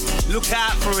edit. Look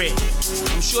out for it.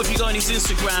 I'm sure if you go on his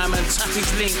Instagram and tap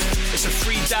his link, it's a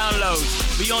free download.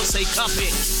 Beyonce, cup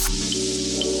it.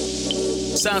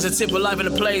 Sounds of Tippa live in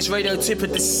the place, Radio Tippa,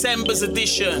 December's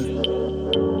edition.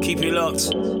 Keep it locked.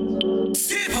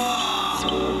 Tippa!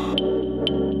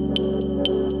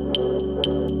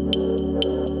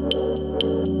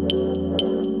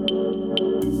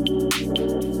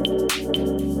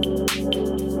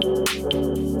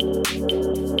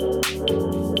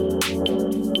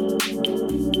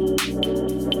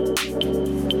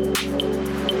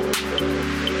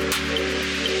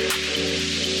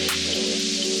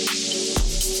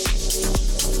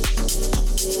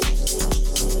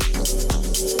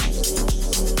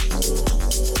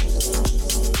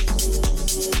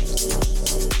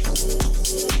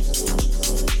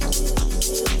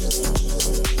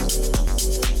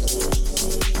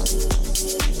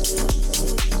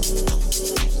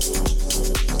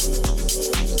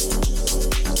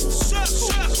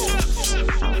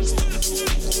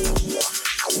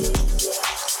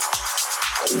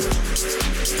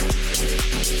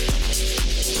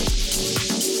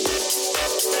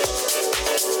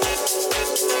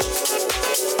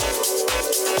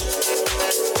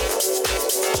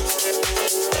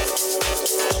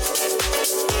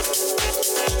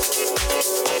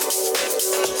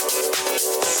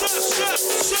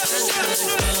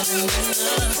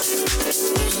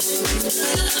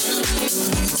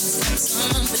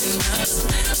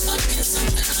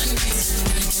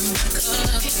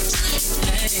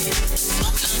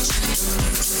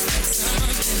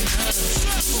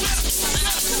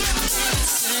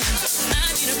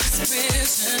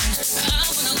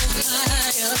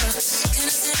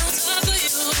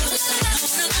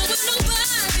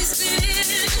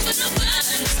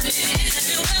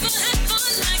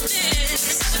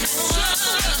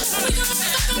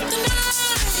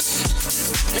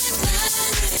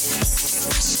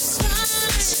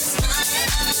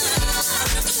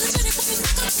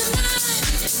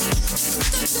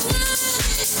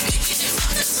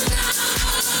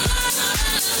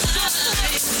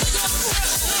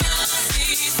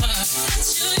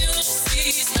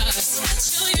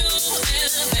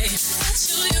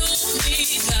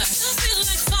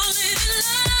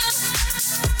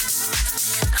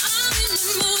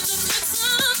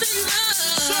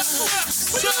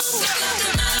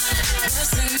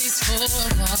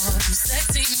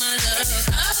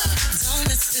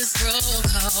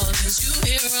 Did you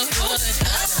hear a word?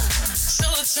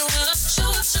 Show up, show up, show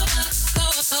up, show up. Go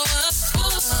up, go up, go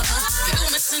up. You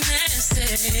missing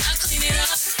nasty. I clean it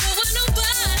up. Go where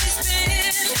nobody's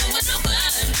been. Go where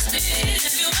nobody's been.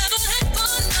 If you ever had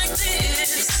fun like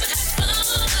this, I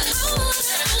wanna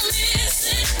miss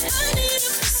it. I need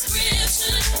a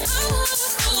prescription. I wanna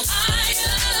go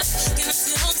higher. Can I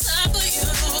sit on top of you?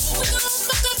 We gon'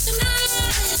 fuck up tonight.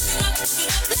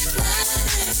 Get up that night.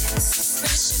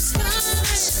 Spaceship's mine.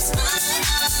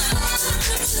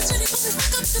 Jenny,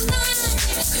 fuck up tonight.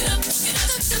 Get up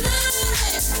tonight.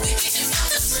 We can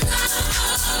fuck up tonight.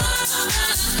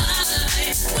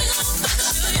 We gon' fuck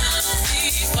up tonight.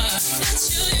 Let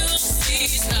you see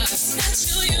stars. Let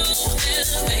you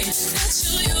elevate. Let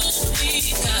you be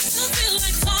God. Don't feel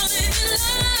like falling in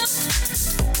love.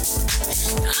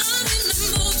 I'm in the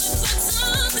mood to put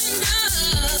something up.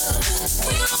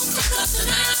 We gon' fuck up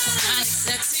tonight.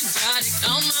 Sexy product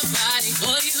on my body.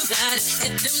 Boy, you got it.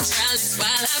 Hit them chalice while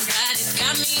I ride it.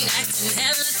 Got me acting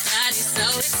hella thotty. So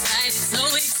excited, so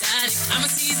excited. I'm a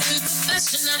seasoned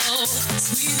professional.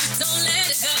 Squeeze it, don't let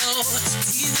it go.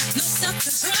 Tease it, no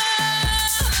self-control.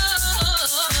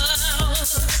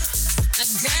 I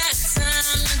got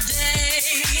time today.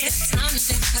 Time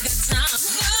today. I got time.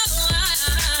 Oh, I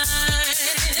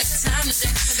got time today.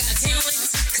 I can't wait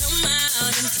to come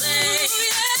out and play.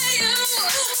 Yeah, you.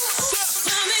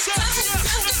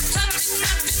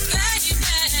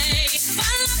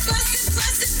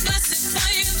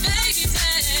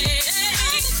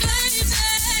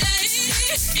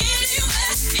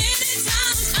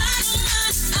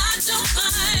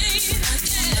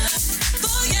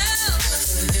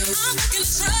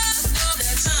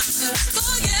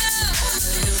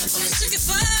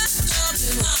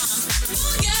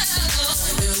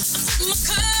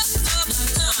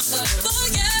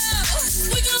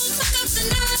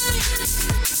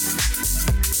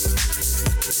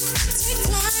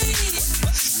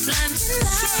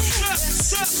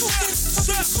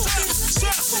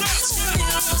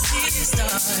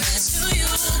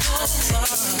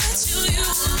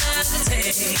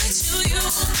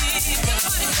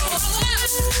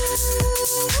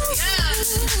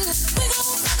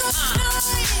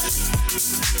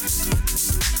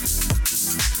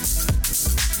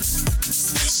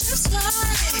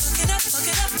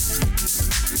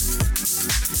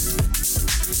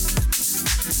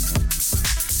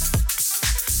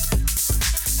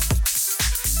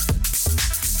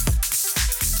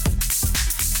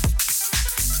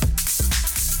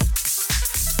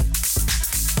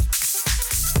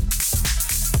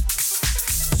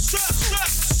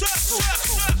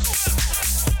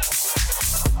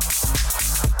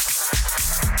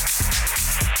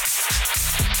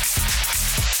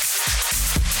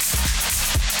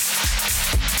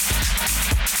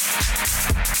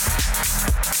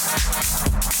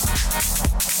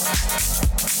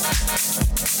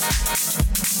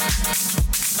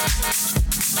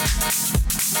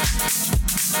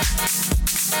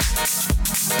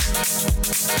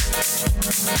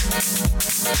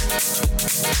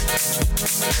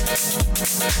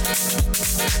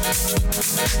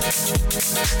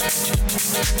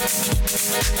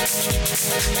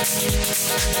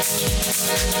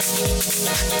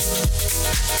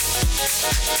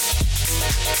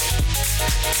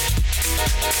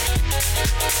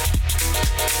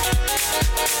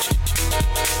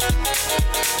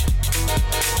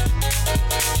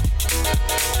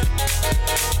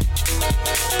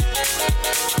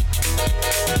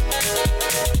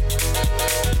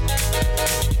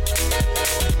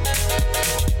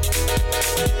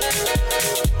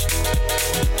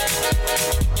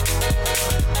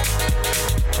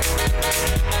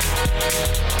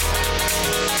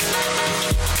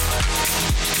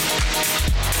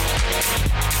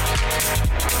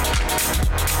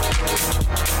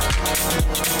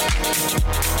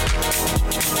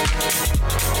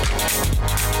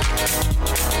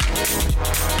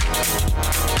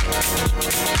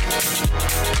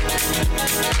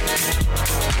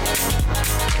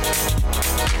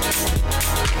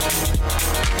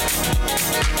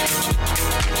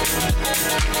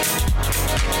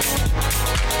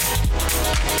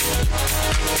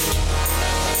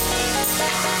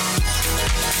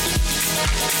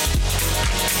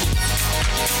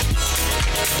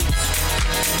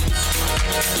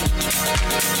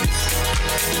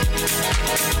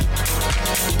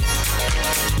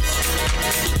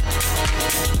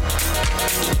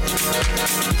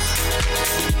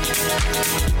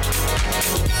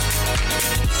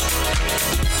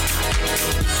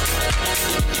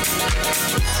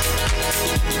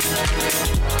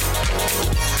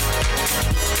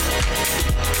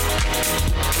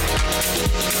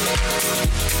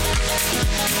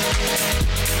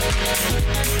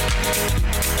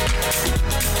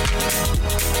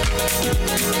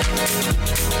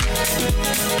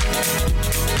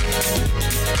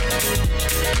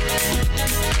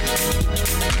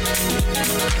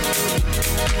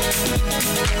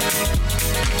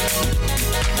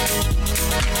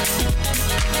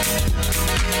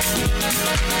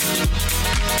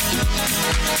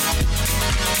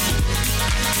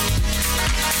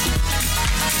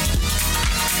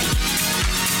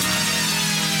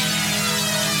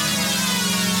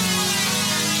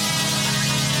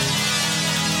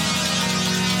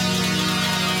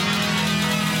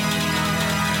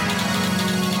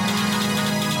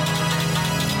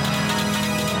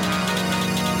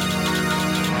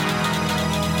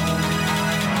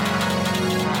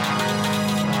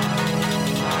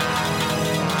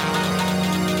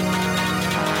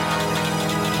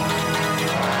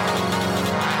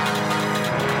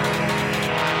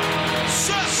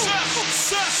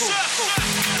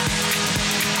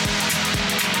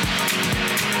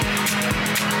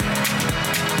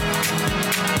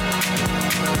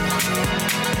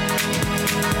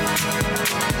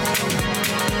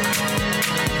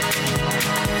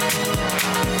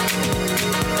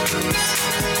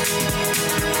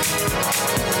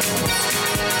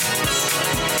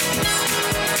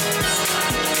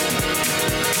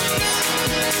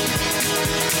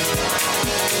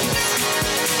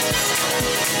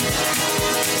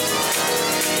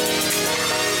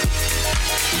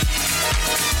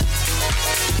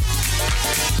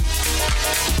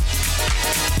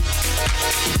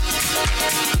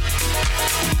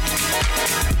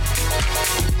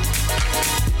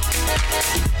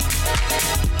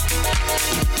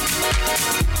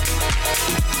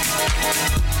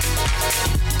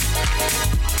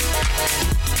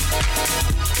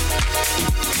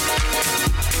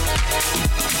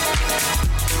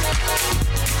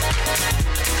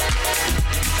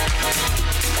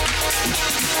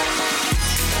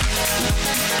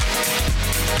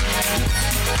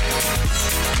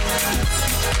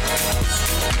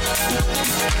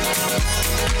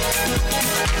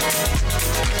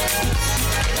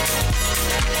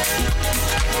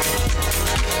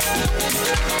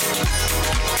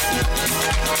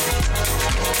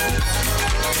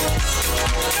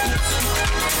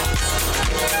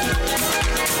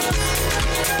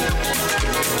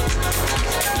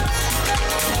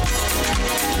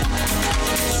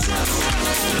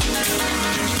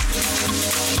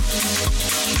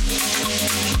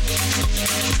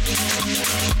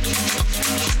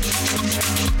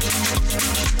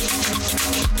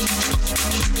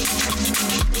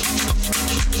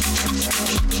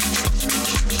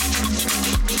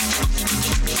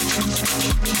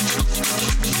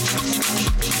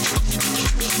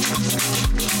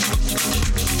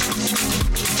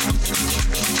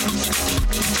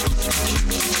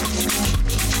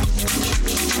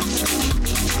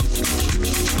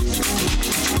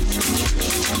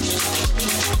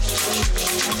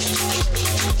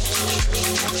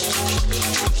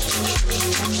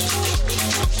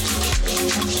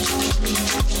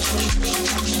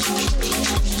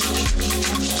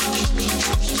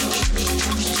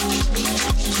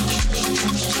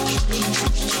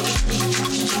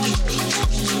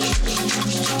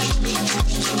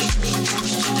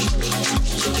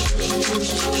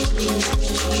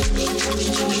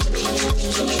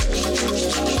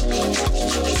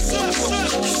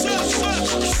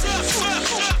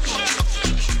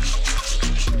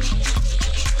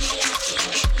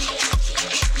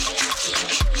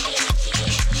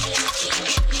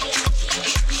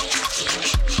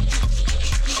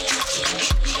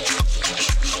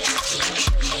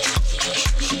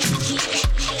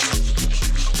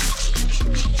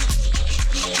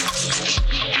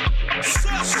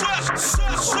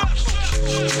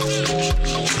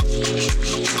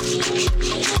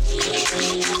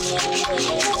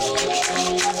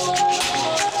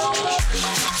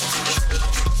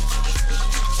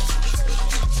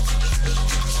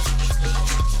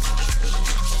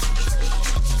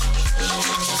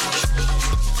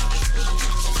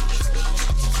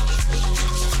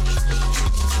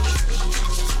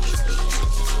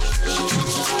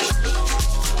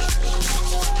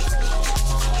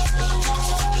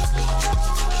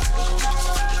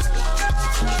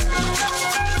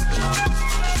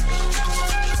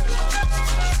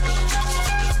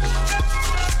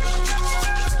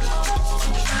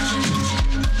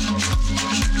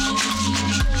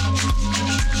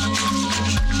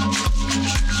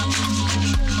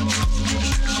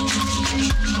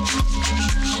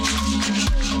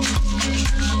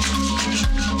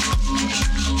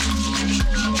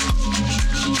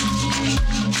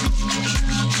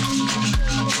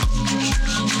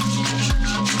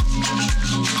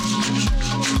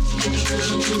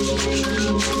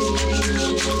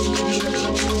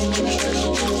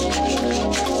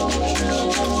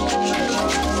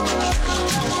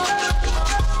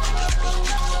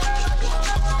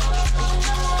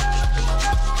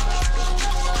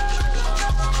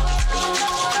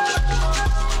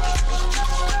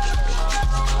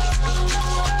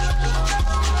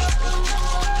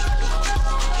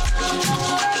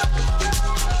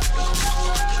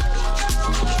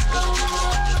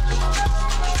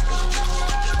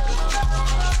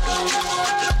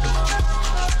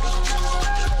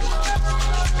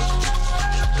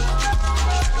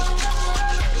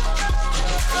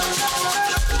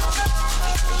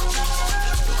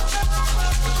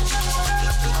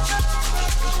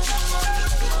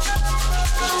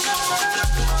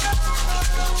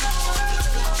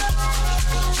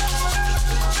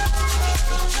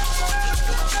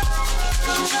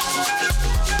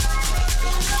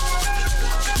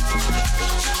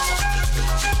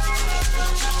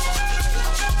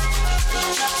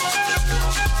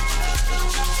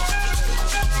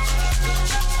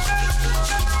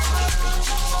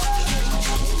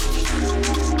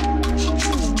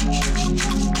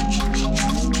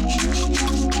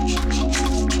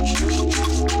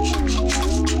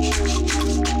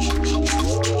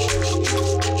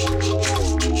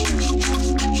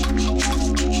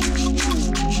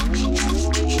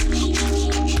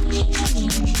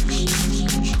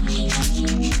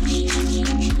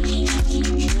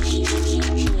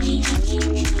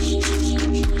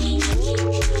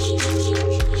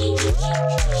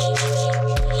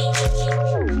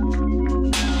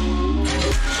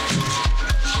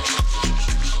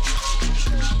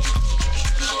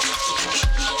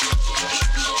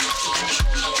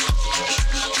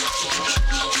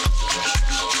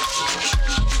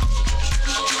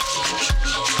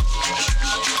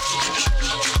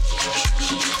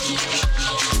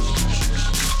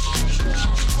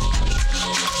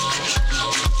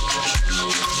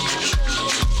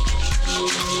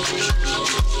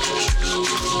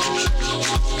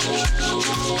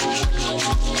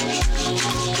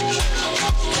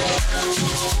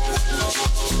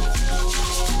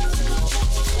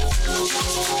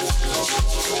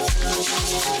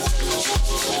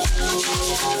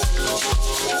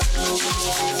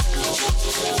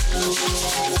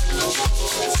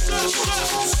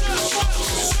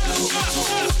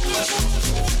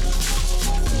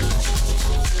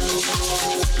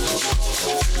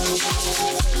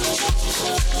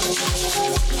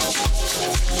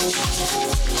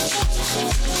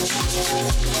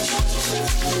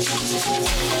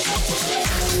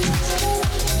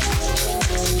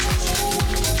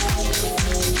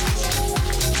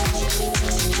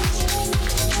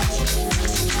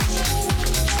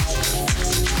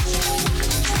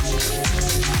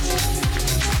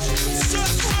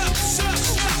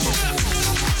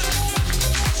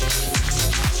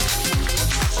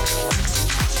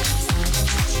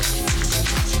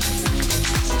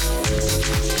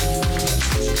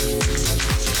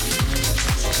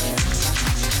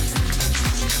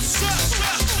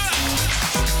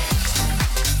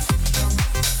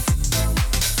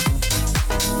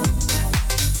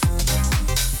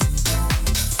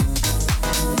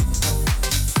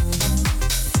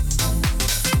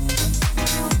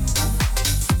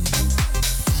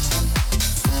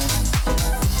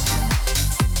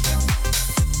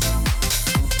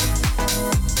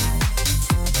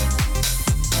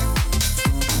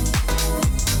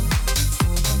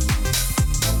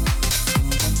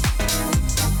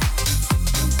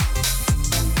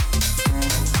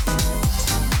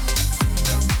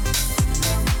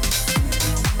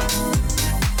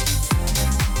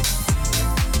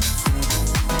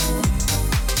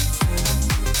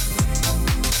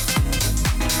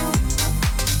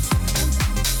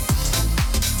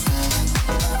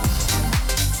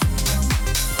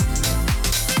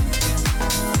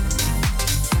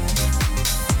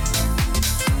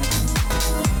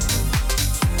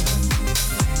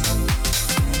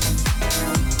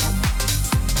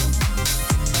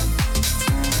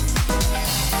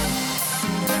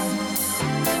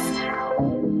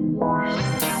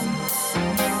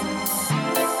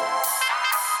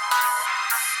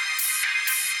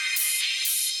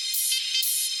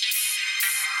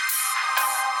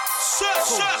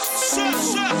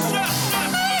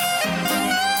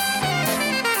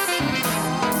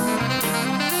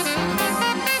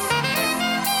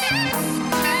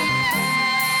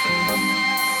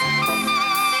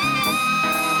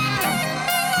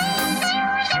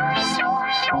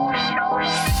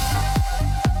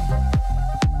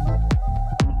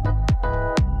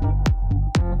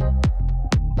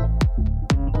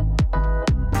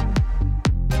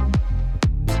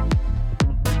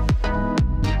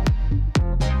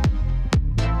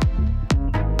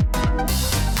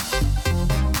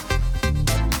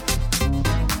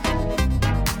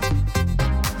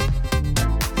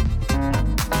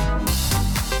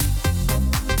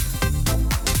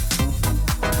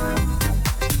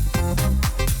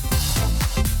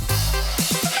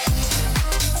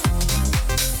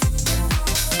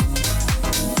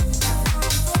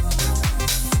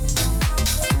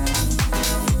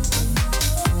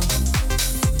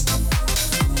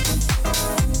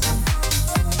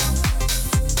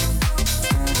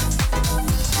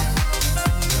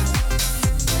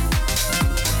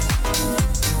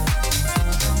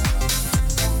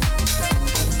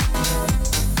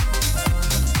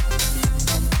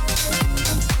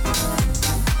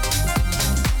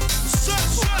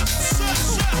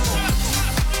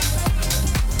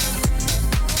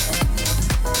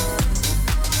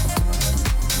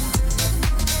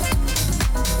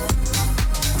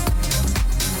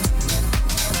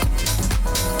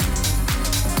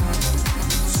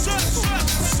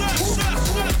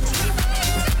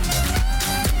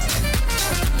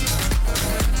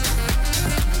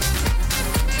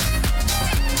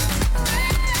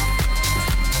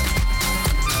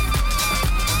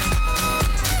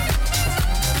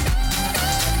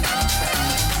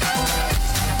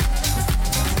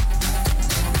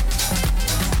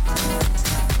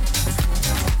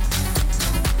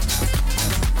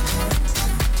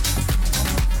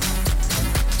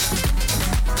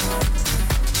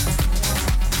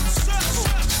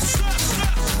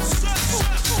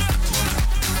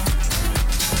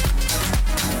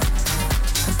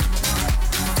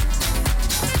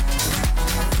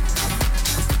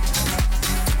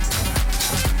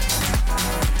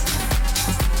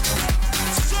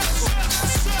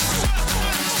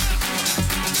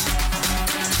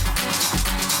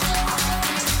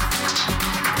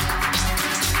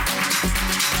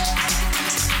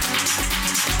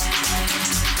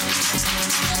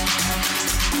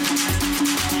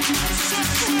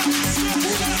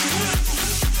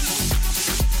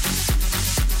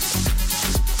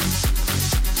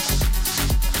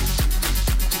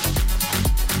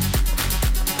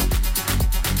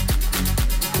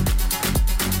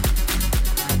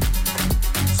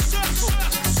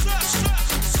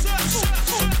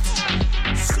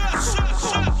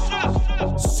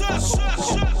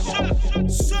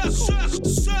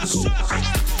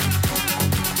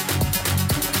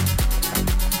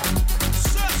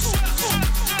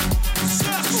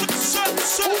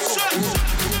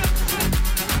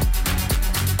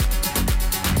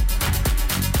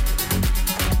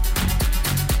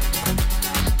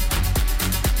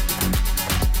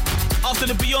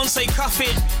 Beyonce Cuff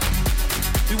It.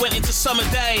 We went into Summer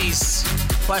Days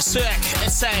by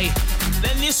CocoSA.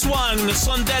 Then this one,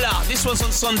 Sondela. This one's on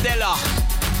Sondela.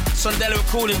 Sondela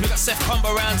Recordings. We got Seth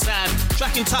Combo around town.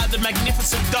 Track entitled The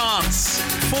Magnificent Dance.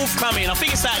 Forthcoming. I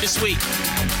think it's out this week.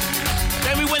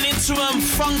 Then we went into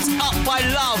Funked Up by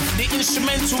Love, the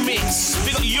instrumental mix.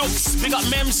 We got Yooks, we got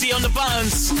Memsy on the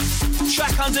buttons.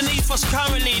 Track underneath us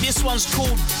currently, this one's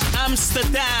called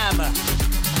Amsterdam.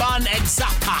 Bun and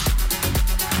Zappa.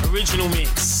 Original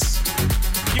mix.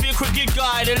 Give you a quick gig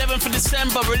guide, 11th of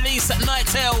December, release at Night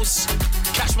Tales.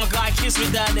 Catch my guy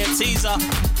Kismet down there, teaser.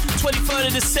 23rd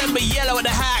of December, Yellow at the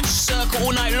Hatch, circle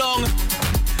all night long.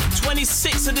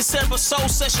 26th of December, Soul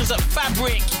Sessions at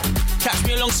Fabric. Catch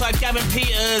me alongside Gavin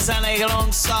Peters and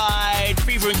alongside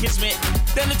Fever and Kismet.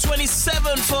 Then the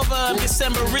 27th of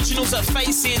December, Originals at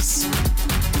Faces.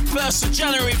 1st of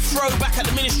January, Throwback at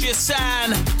the Ministry of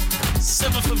Sound.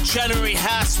 7th of January,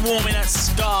 House Warming at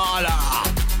Scala.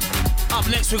 Up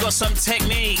next, we got some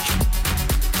Technique.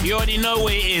 You already know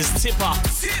what it is, Tippa.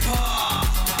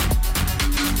 Tippa!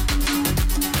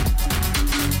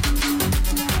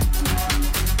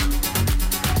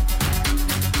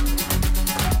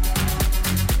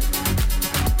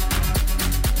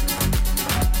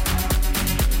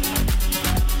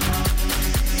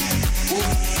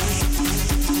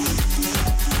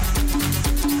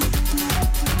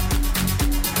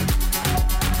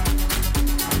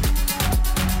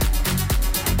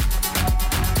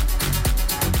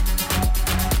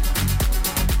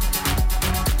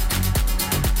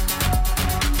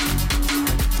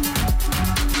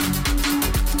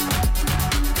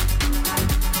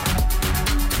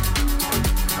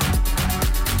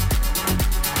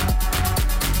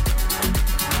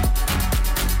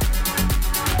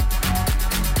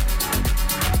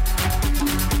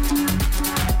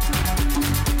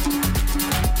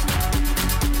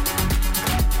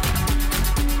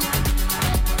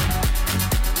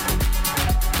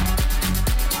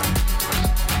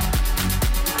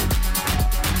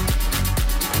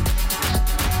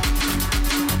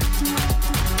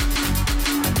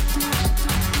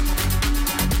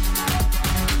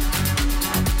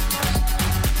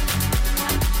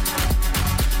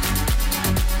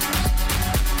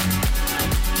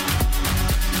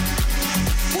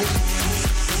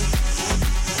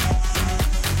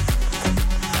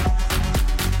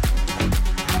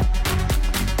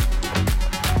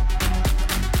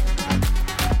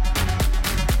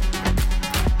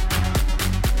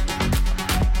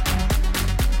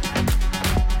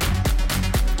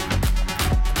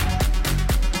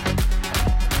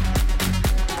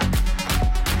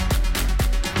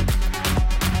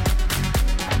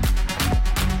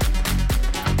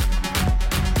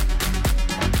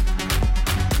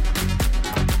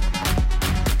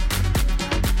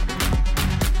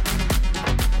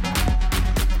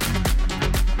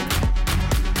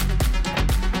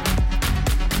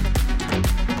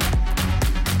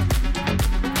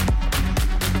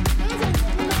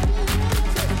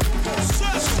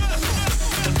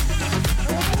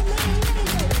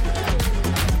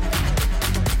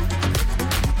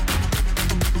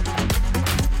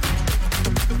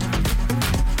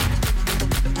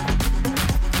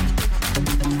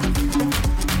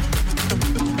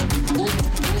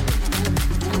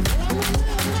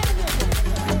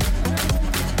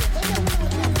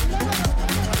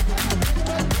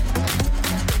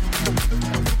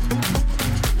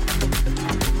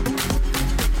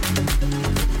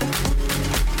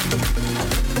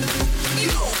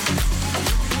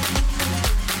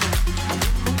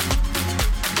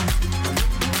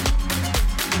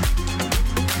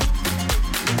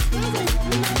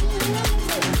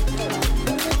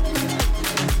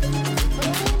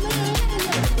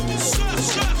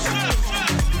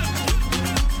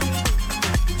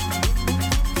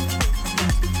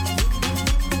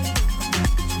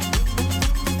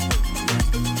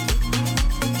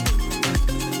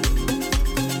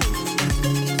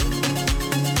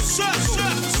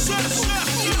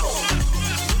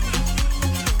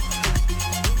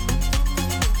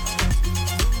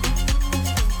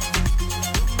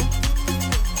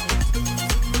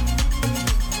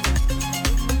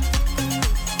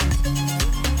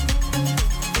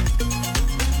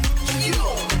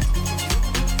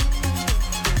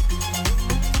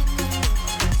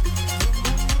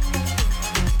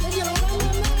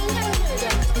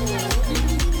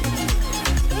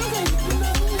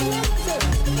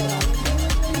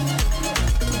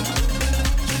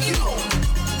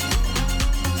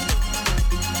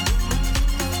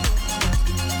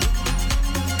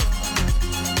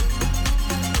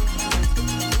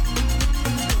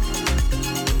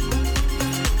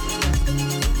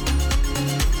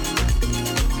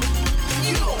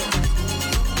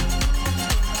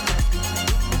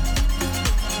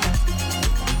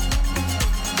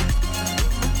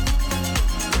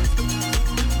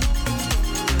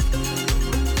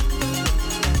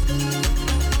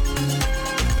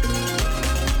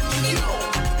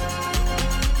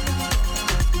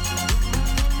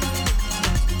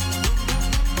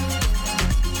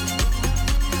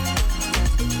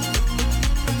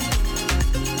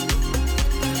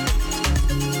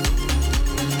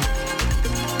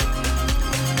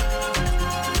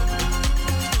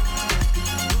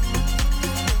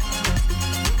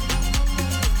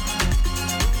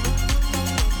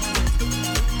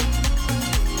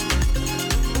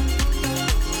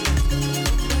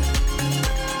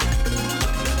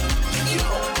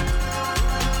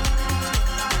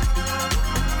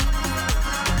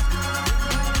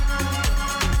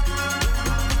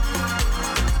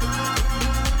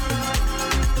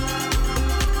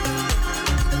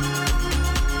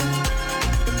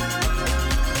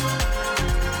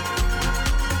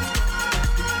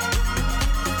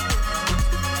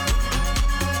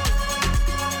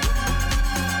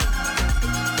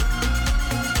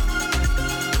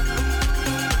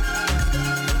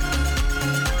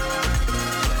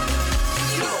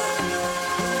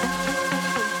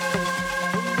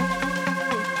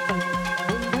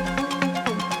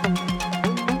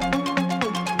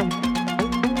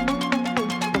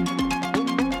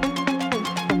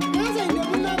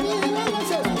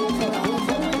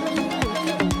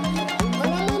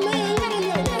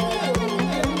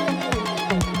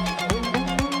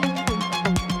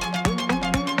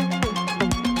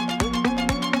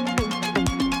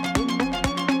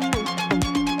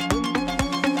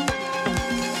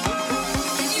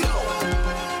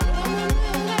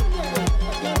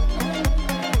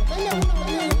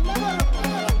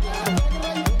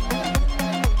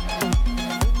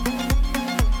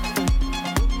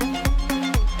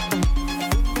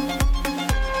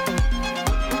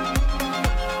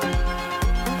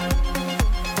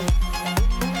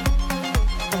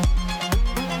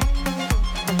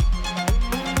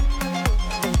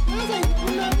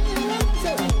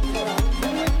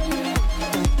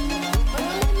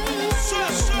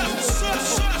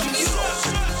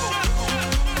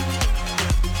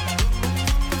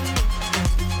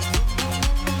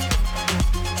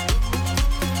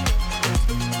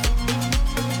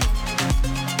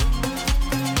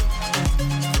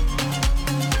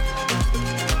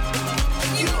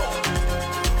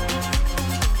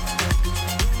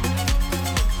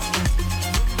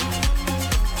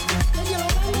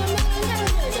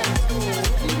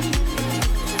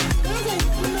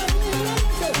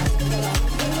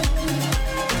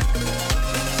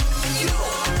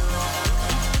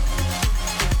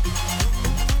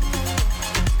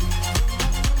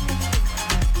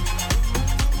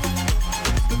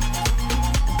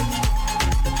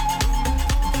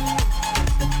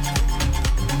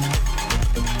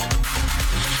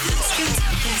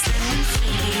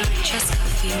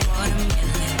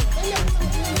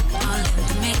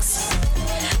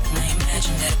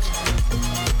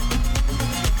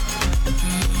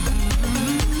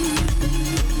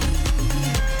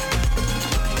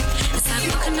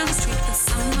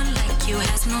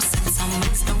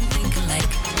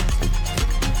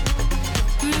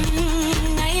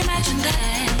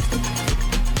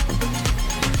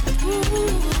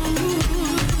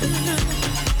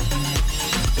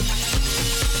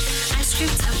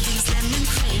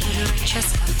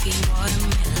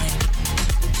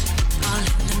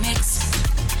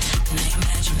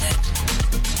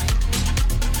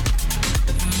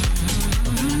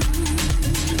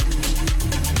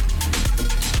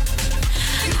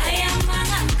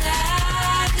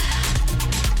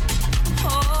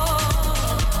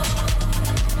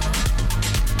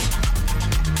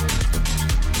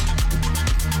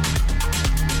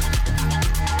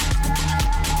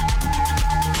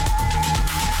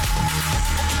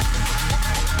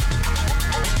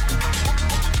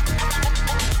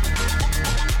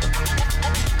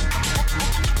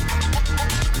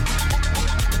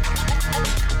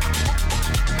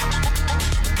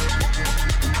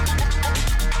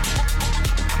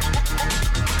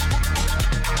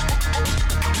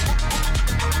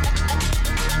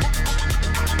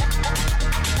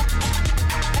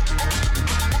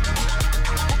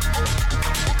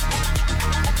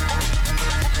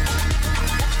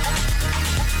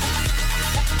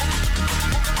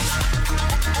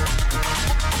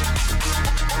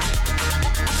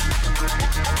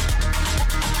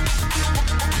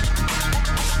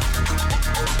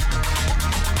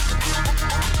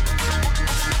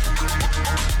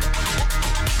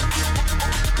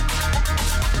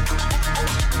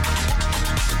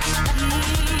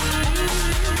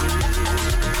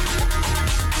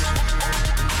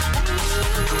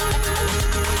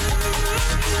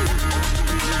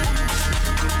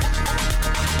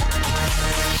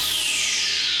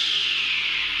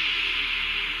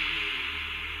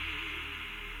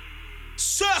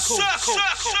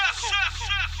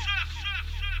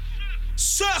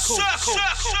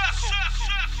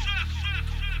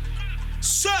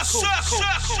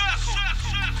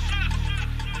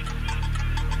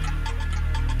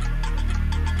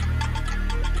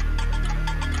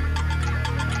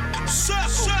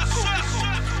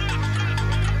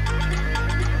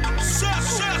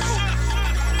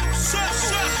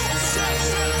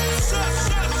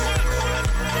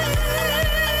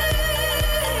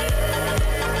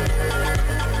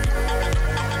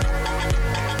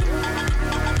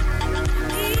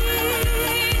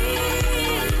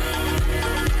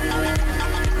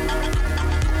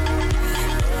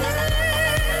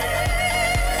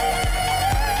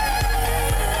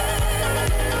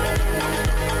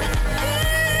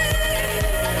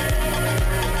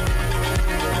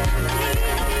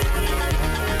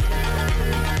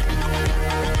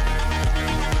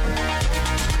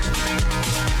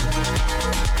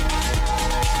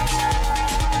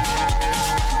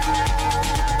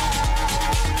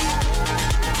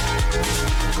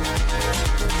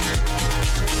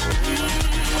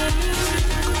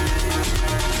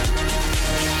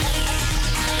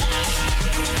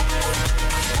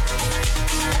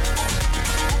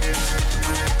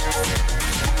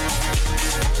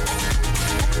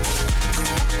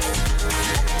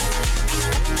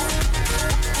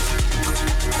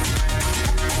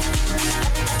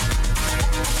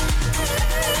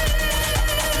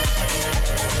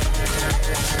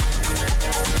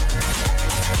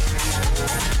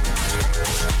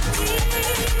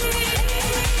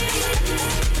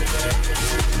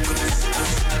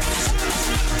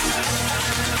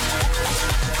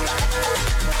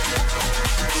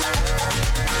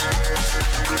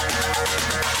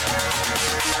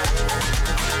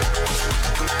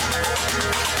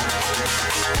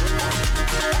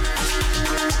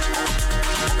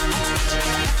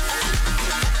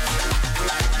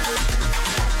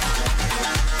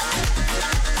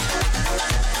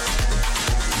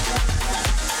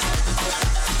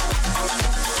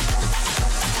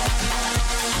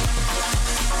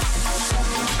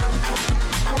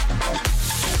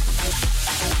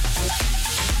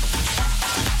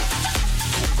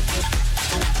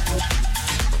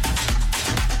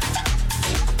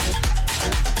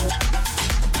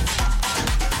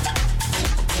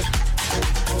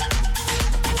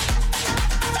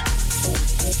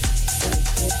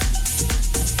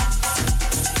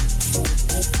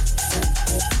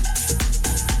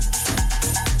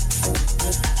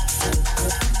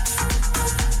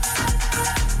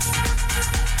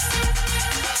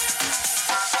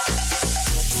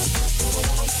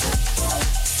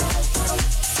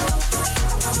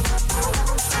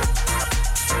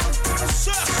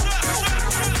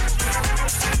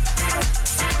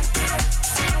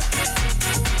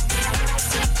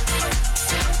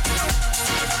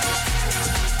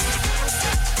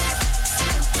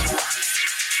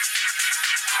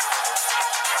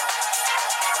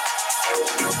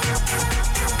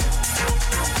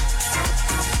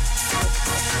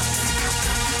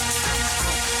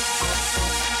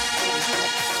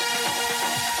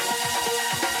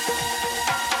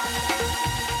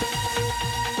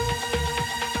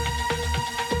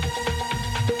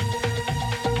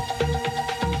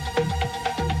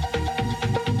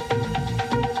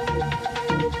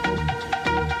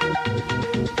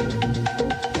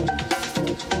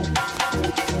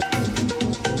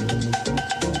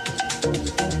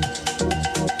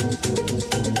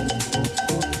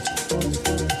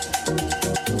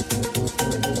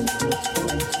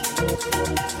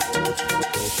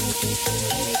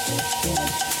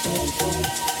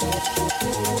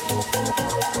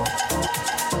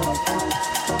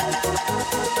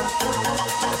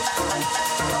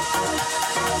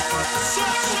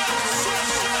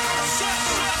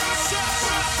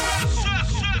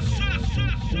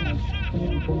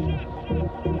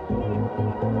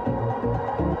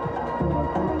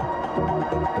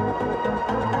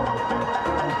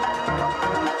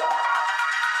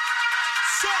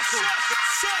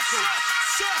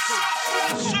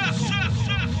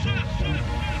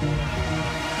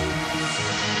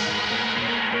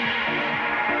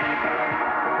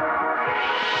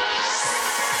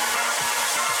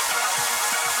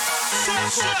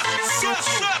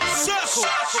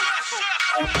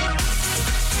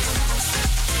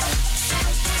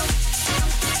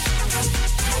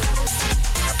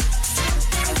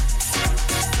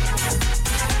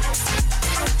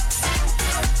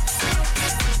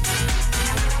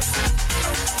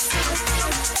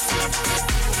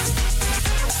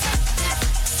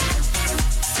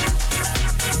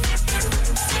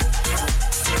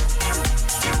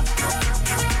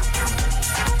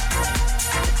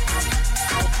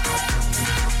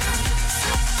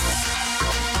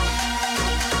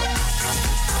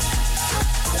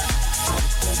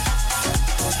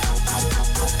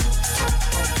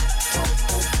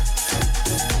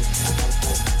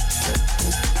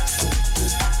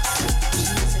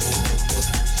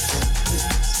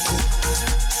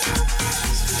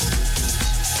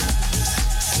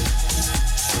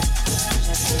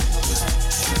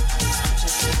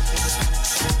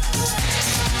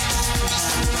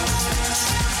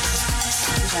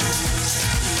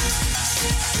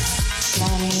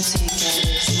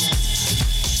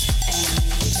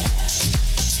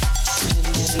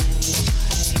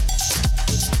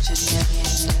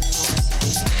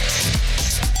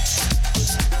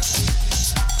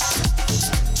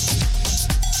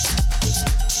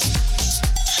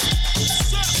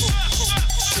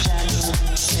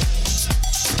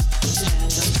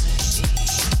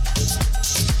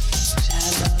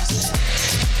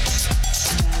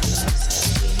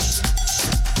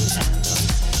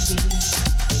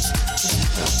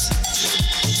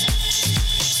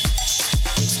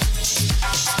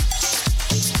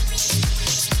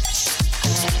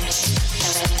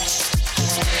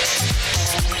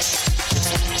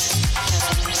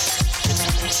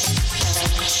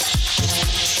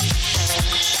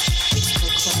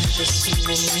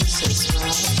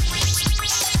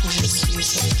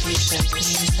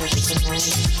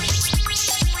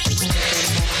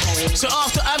 So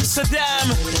after Amsterdam,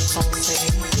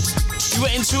 we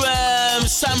went into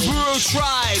Samburu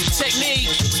Tribe, Technique.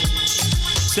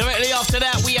 Directly after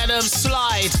that, we had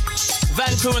Slide,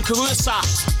 Vancouver and CocoSA.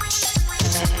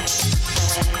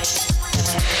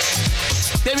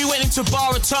 Then we went into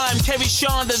Bar of Time, Kevin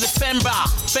Shanda, the Femba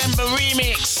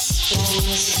remix.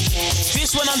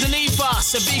 This one underneath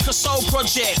us, the Vika Soul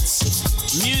Project.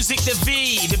 Music the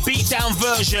V, the beatdown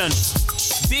version.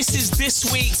 This is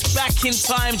this week's Back in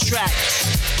Time track.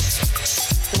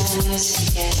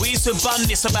 We used to bun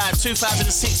this about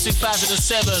 2006,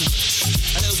 2007.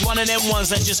 And it was one of them ones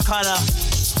that just kind of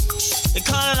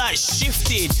like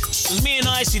shifted. It was me and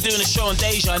Icy doing a show on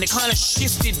Deja, and it kind of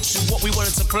shifted to what we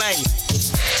wanted to play.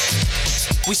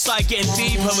 We started getting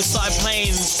deeper and we started playing,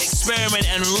 experiment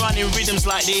and running rhythms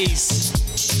like these.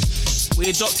 We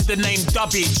adopted the name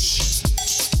Dubbage.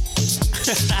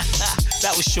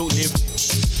 That was short-lived.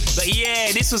 But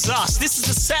yeah, this was us. This is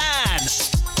the sound.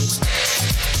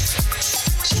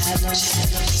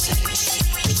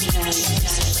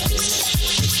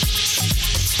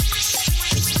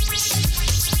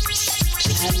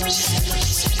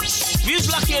 If you was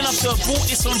lucky enough to have bought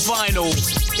this on vinyl,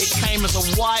 it came as a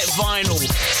white vinyl.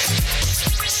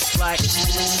 Like,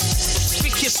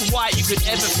 thickest white you could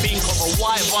ever think of, a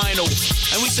white vinyl.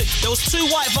 And we said, there was 2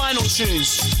 white vinyl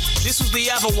tunes. This was the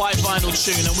other white vinyl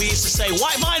tune, and we used to say,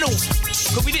 white vinyl,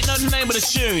 because we didn't know the name of the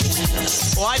tune.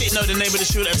 Or I didn't know the name of the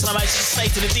tune at the time. I used to say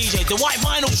to the DJ, the white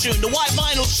vinyl tune, the white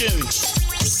vinyl tune.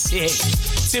 Sick.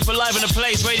 Tippa live in the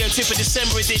place, Radio Tippa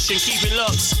December edition. Keep it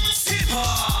locked.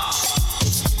 Tippa!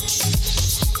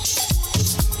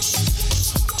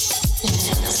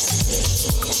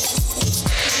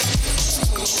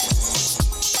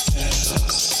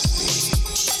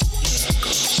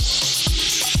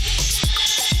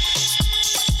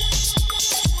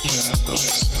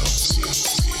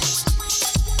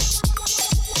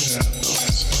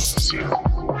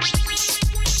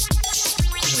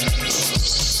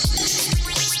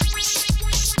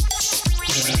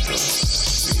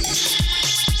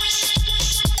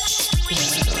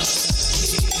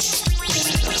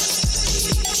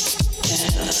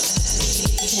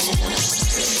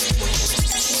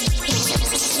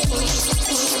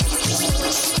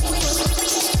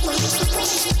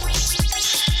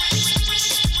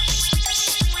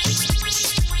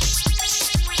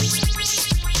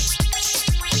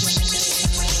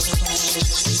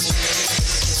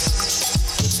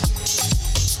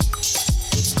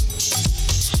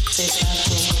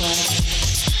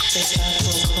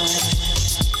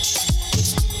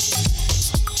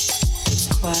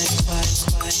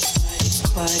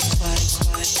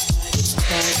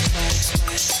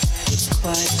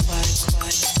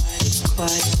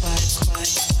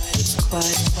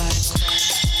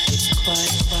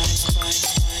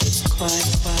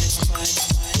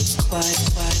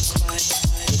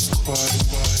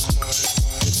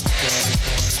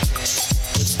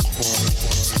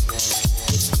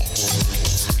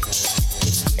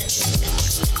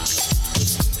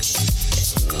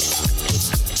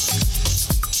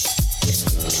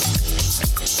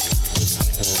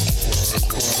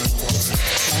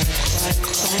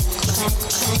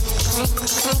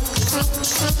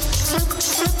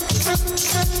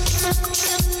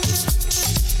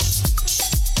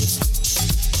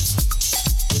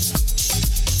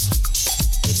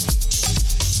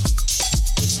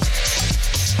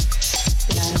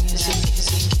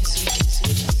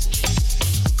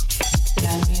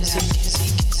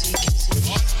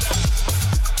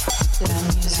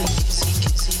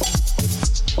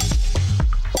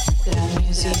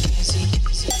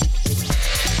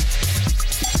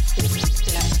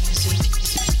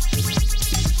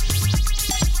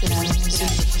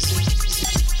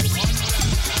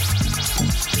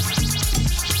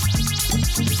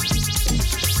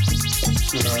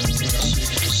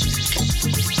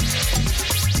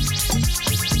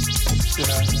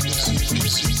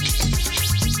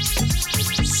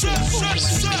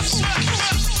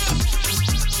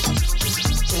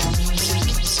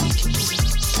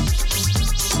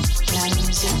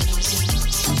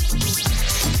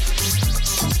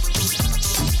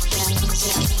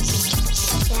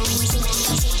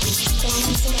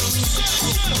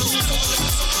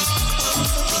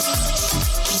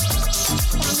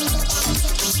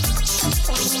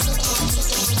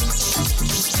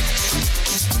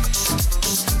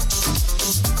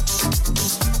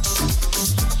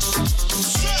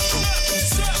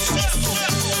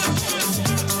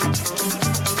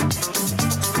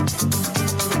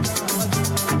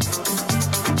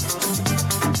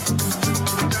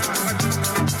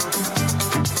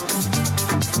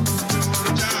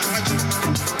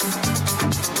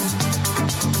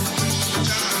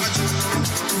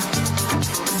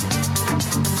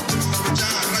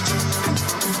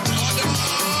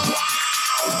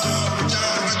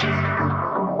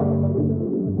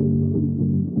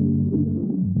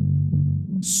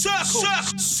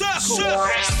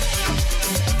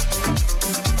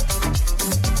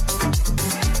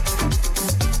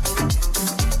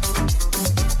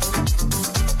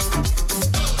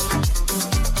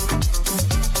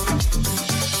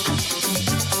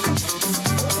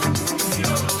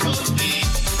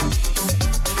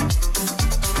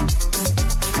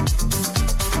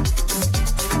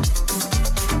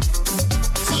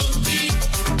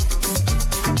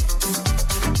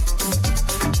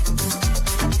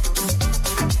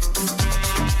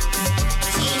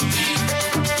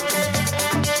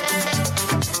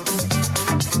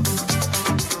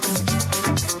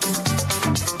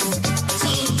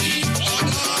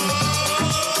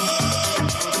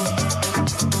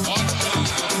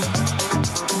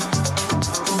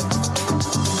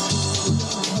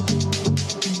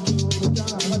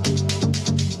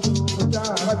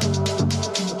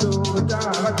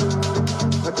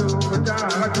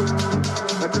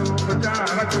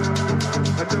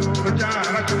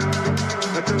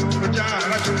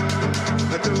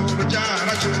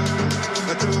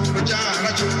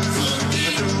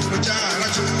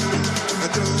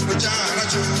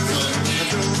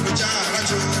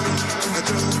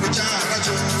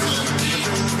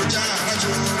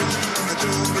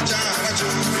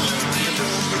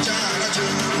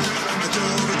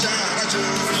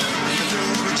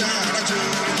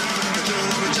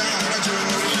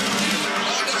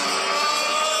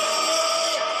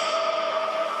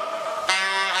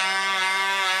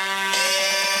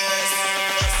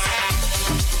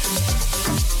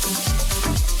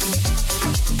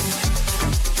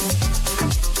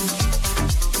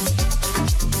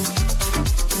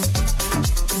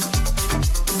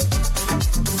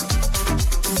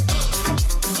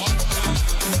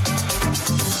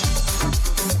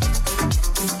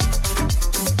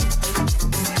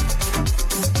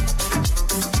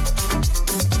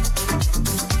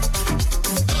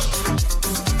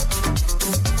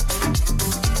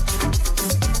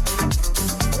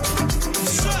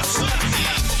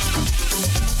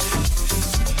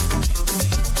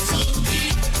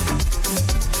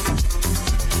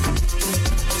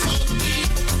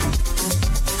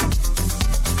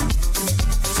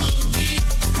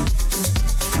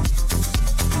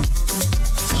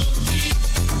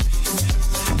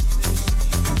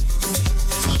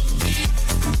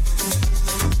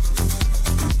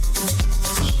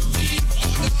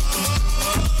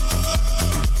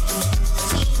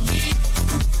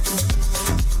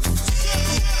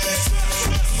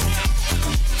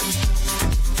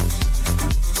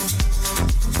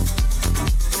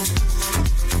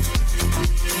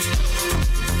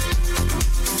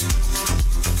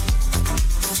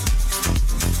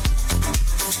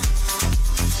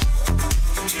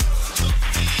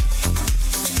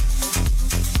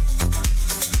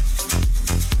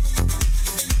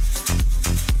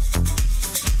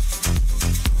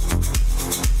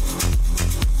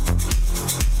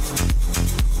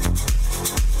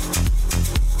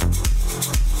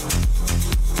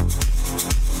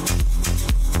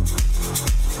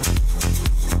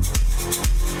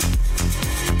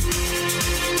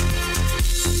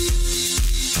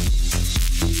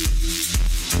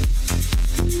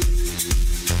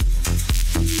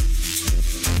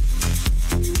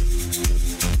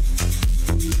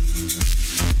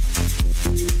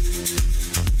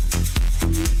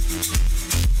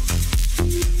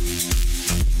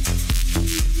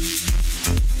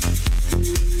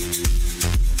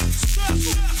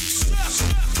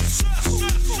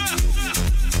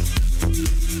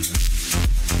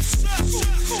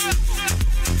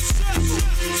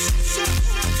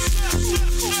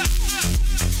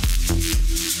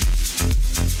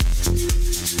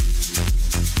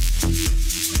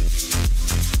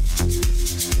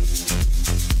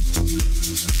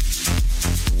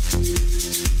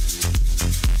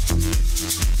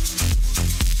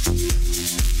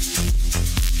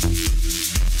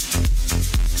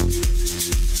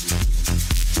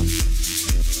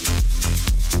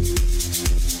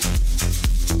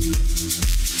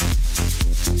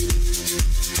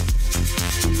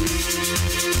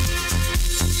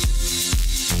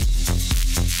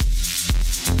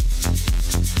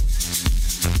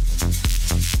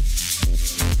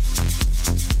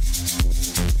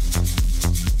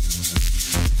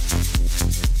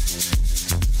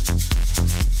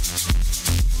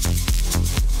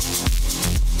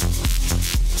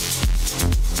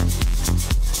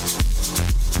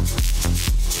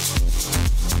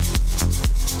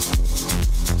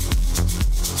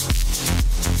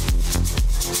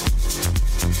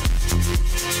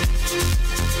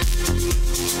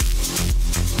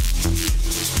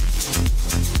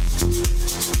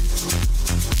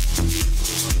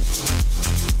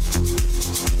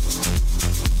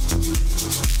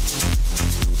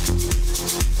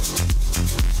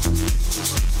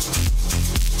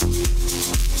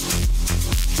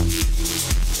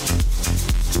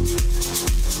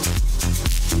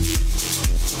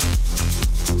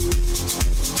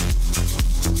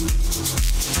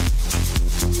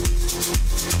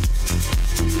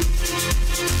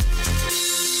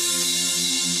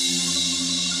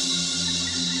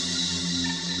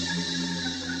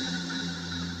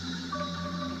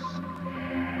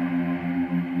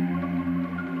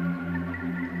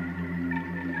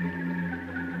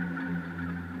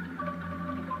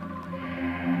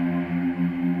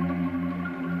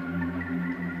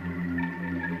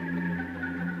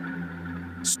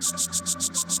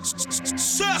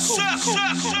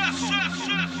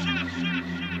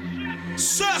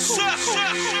 Circle.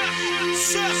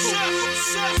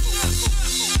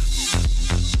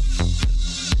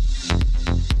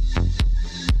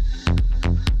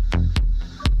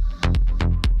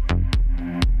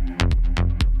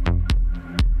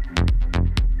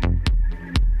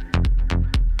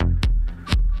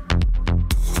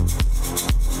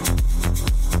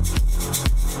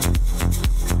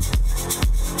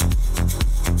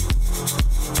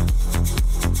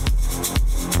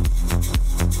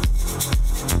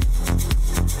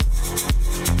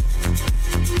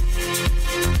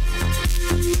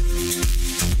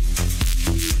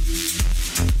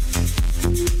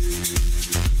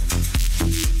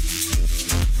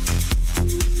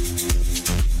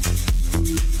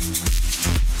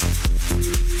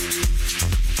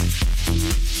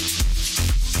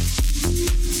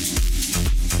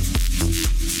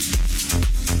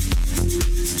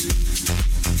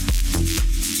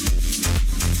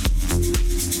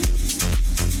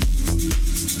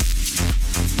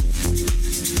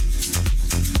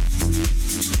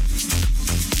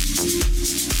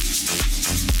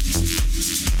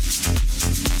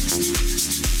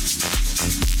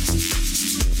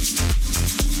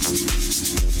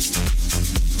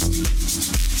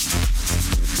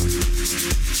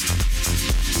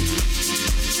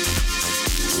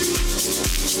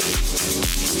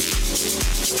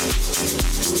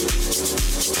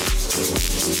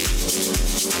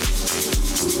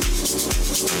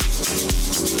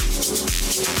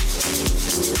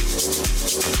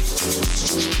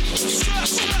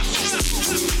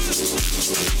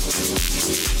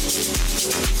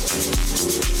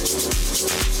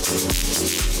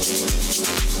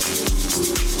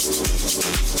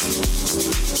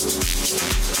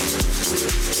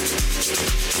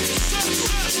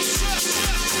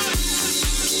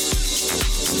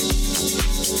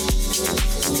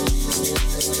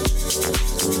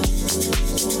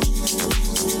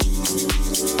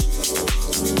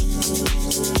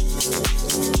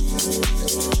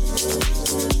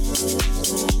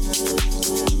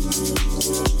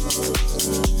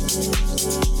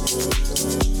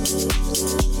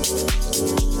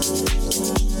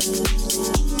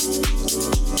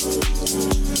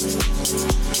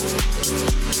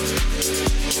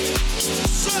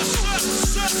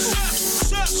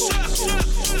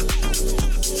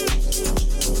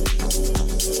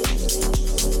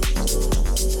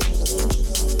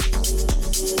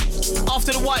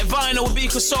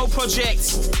 Soul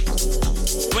Project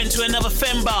went to another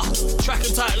Femba, track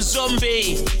entitled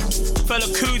Zombie, Fela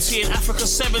Kuti and Africa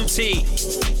 70,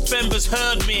 Femba's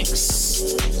Herd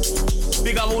Mix.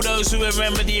 Big up all those who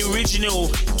remember the original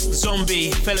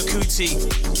Zombie, Fela Kuti.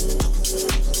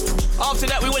 After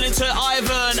that we went into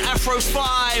Ivan, Afro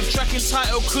 5, track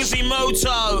entitled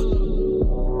Kuzimoto,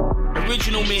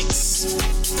 original mix.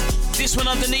 This one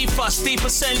underneath us, Deep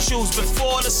Essentials,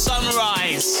 Before the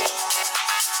Sunrise.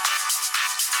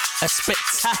 A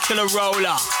spectacular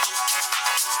roller.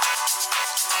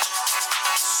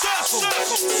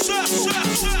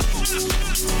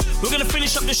 We're gonna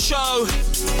finish up the show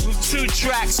with 2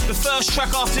 tracks. The first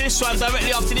track after this one,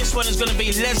 directly after this one, is gonna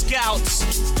be Les Gouts.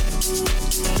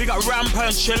 We got Rampa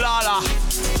and Shalala,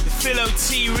 the Philo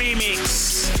T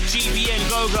remix, GBN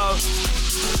Go-Go.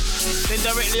 Then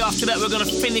directly after that, we're gonna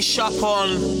finish up on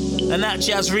a Nat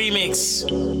Jazz remix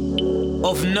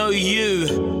of No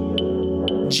You.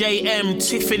 JM,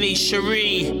 Tiffany,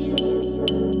 Sheree.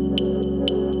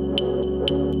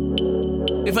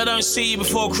 If I don't see you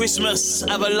before Christmas,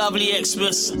 have a lovely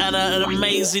Xmas and an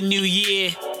amazing new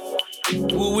year.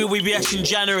 We'll be back in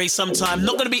January sometime.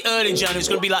 Not going to be early January, it's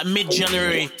going to be like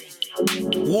mid-January.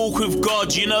 Walk with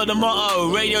God, you know the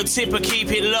motto. Radio Tippa,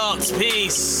 keep it locked.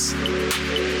 Peace.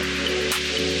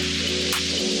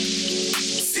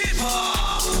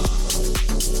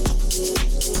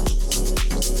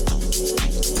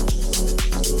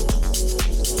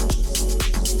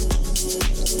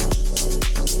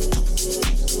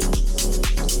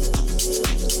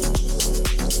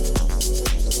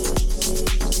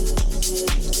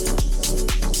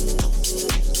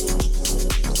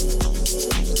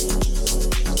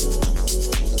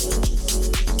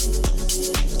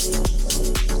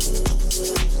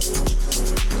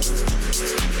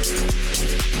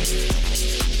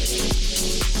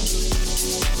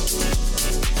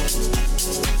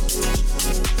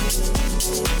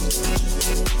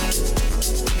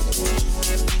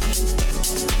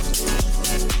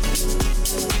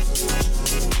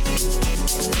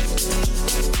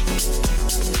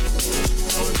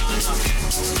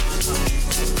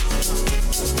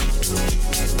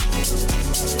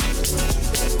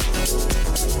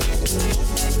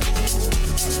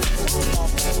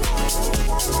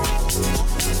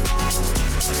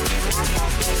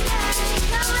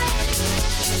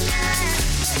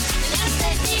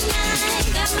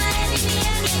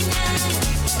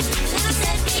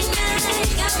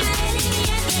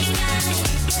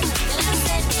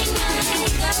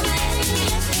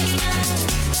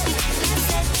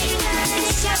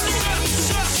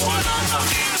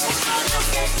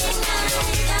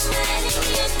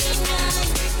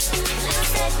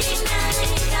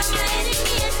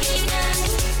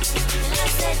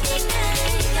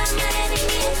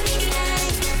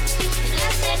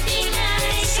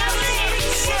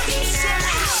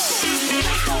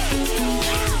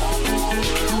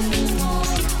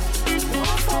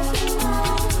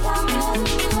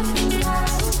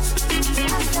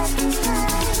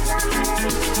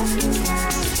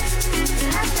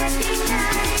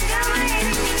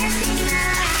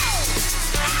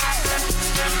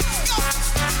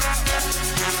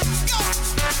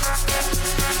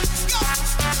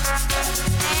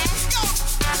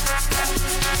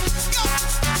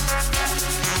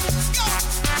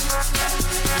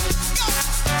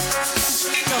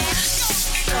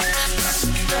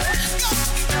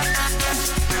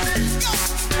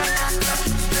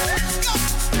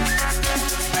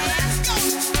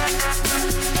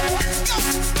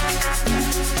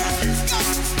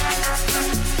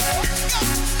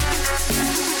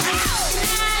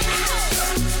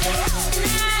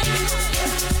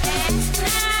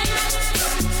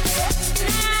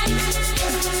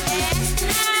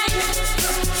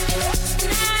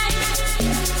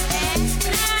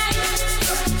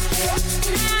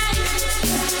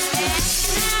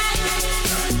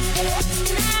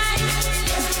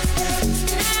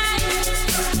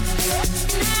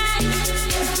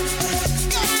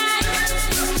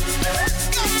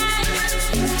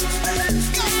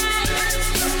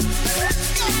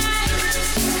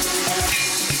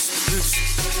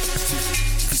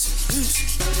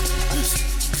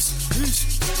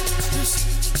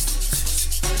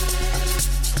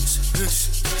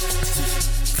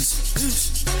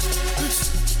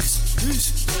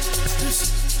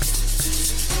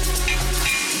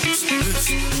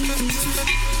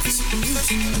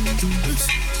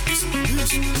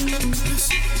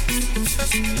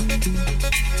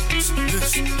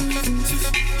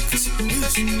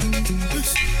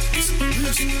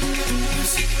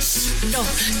 No,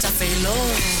 ça fait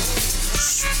long.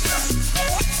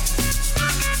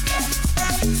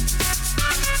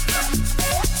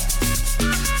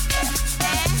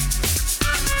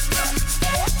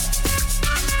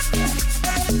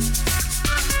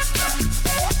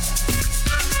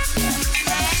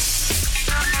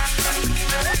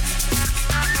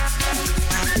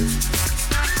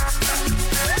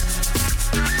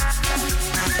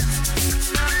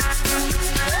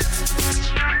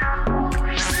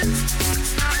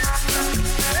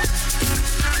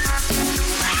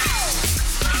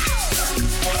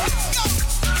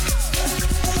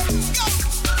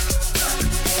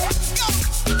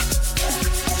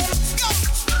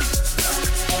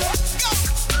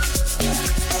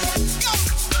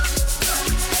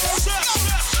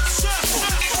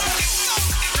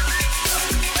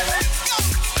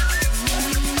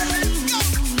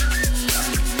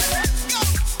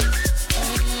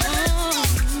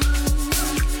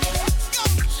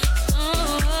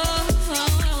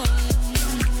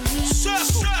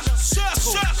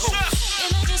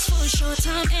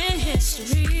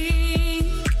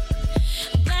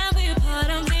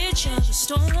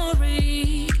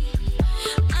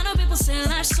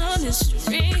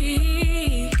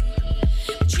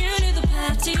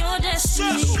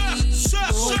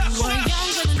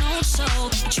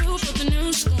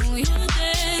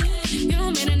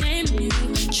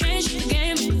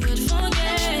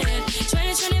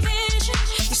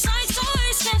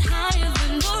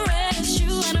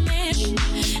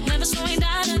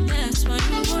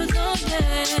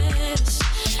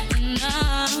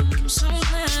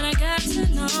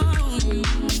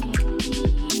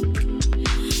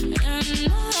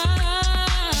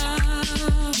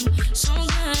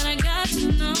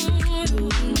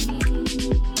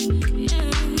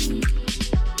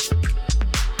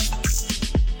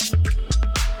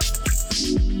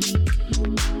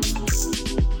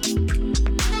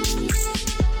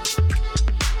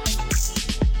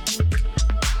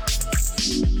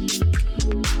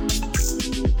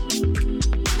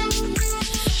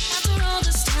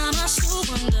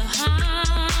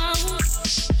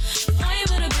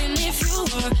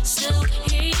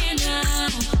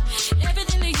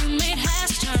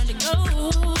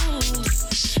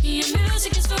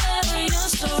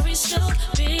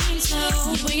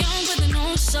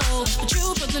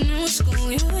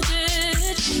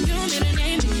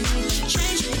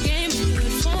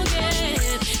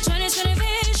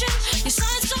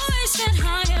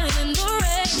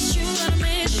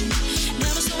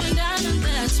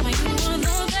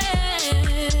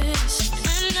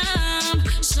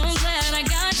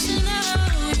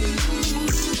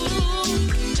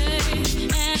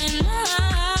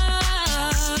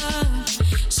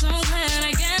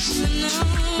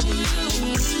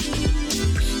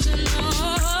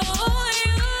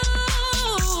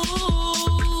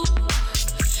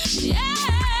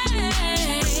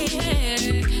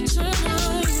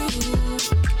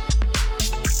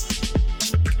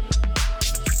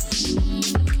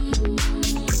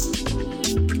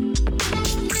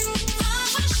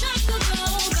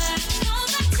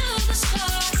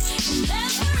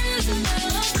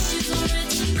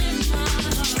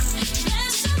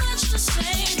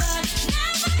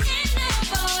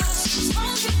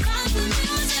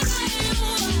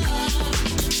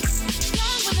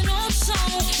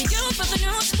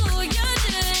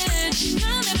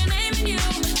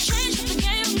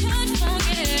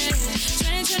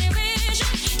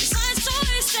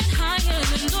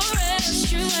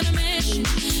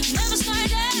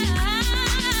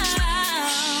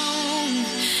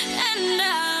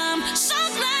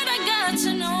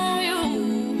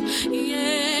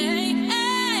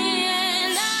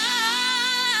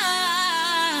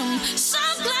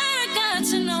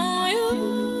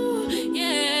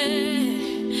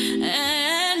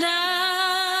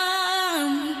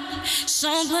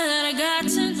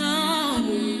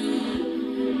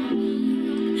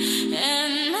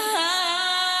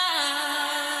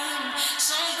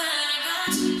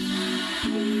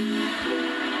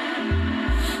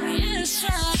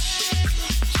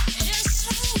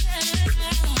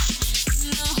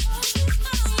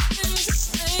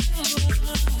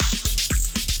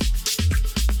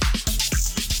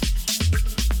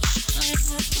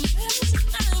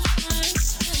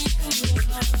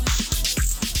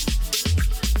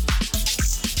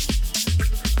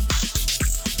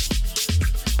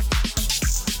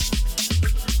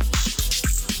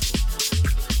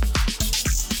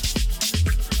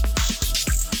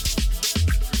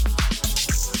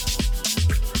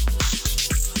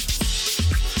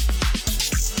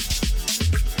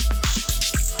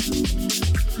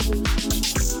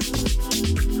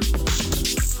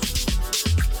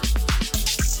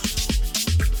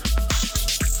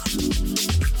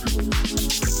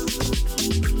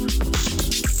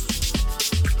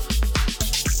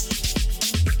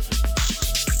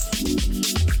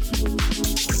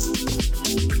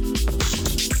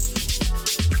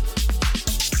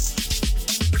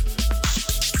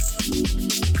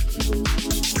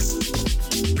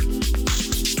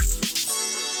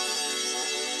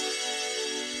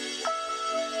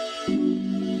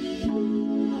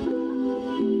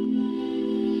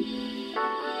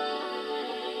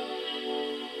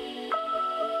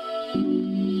 The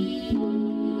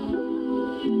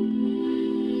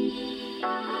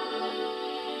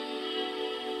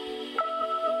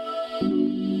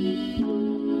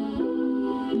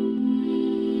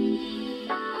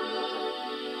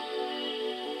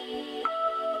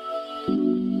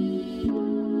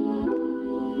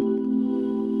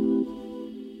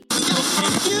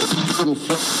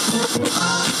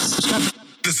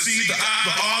C, the I,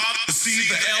 the R, the C,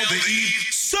 the L, the E.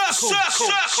 Circle.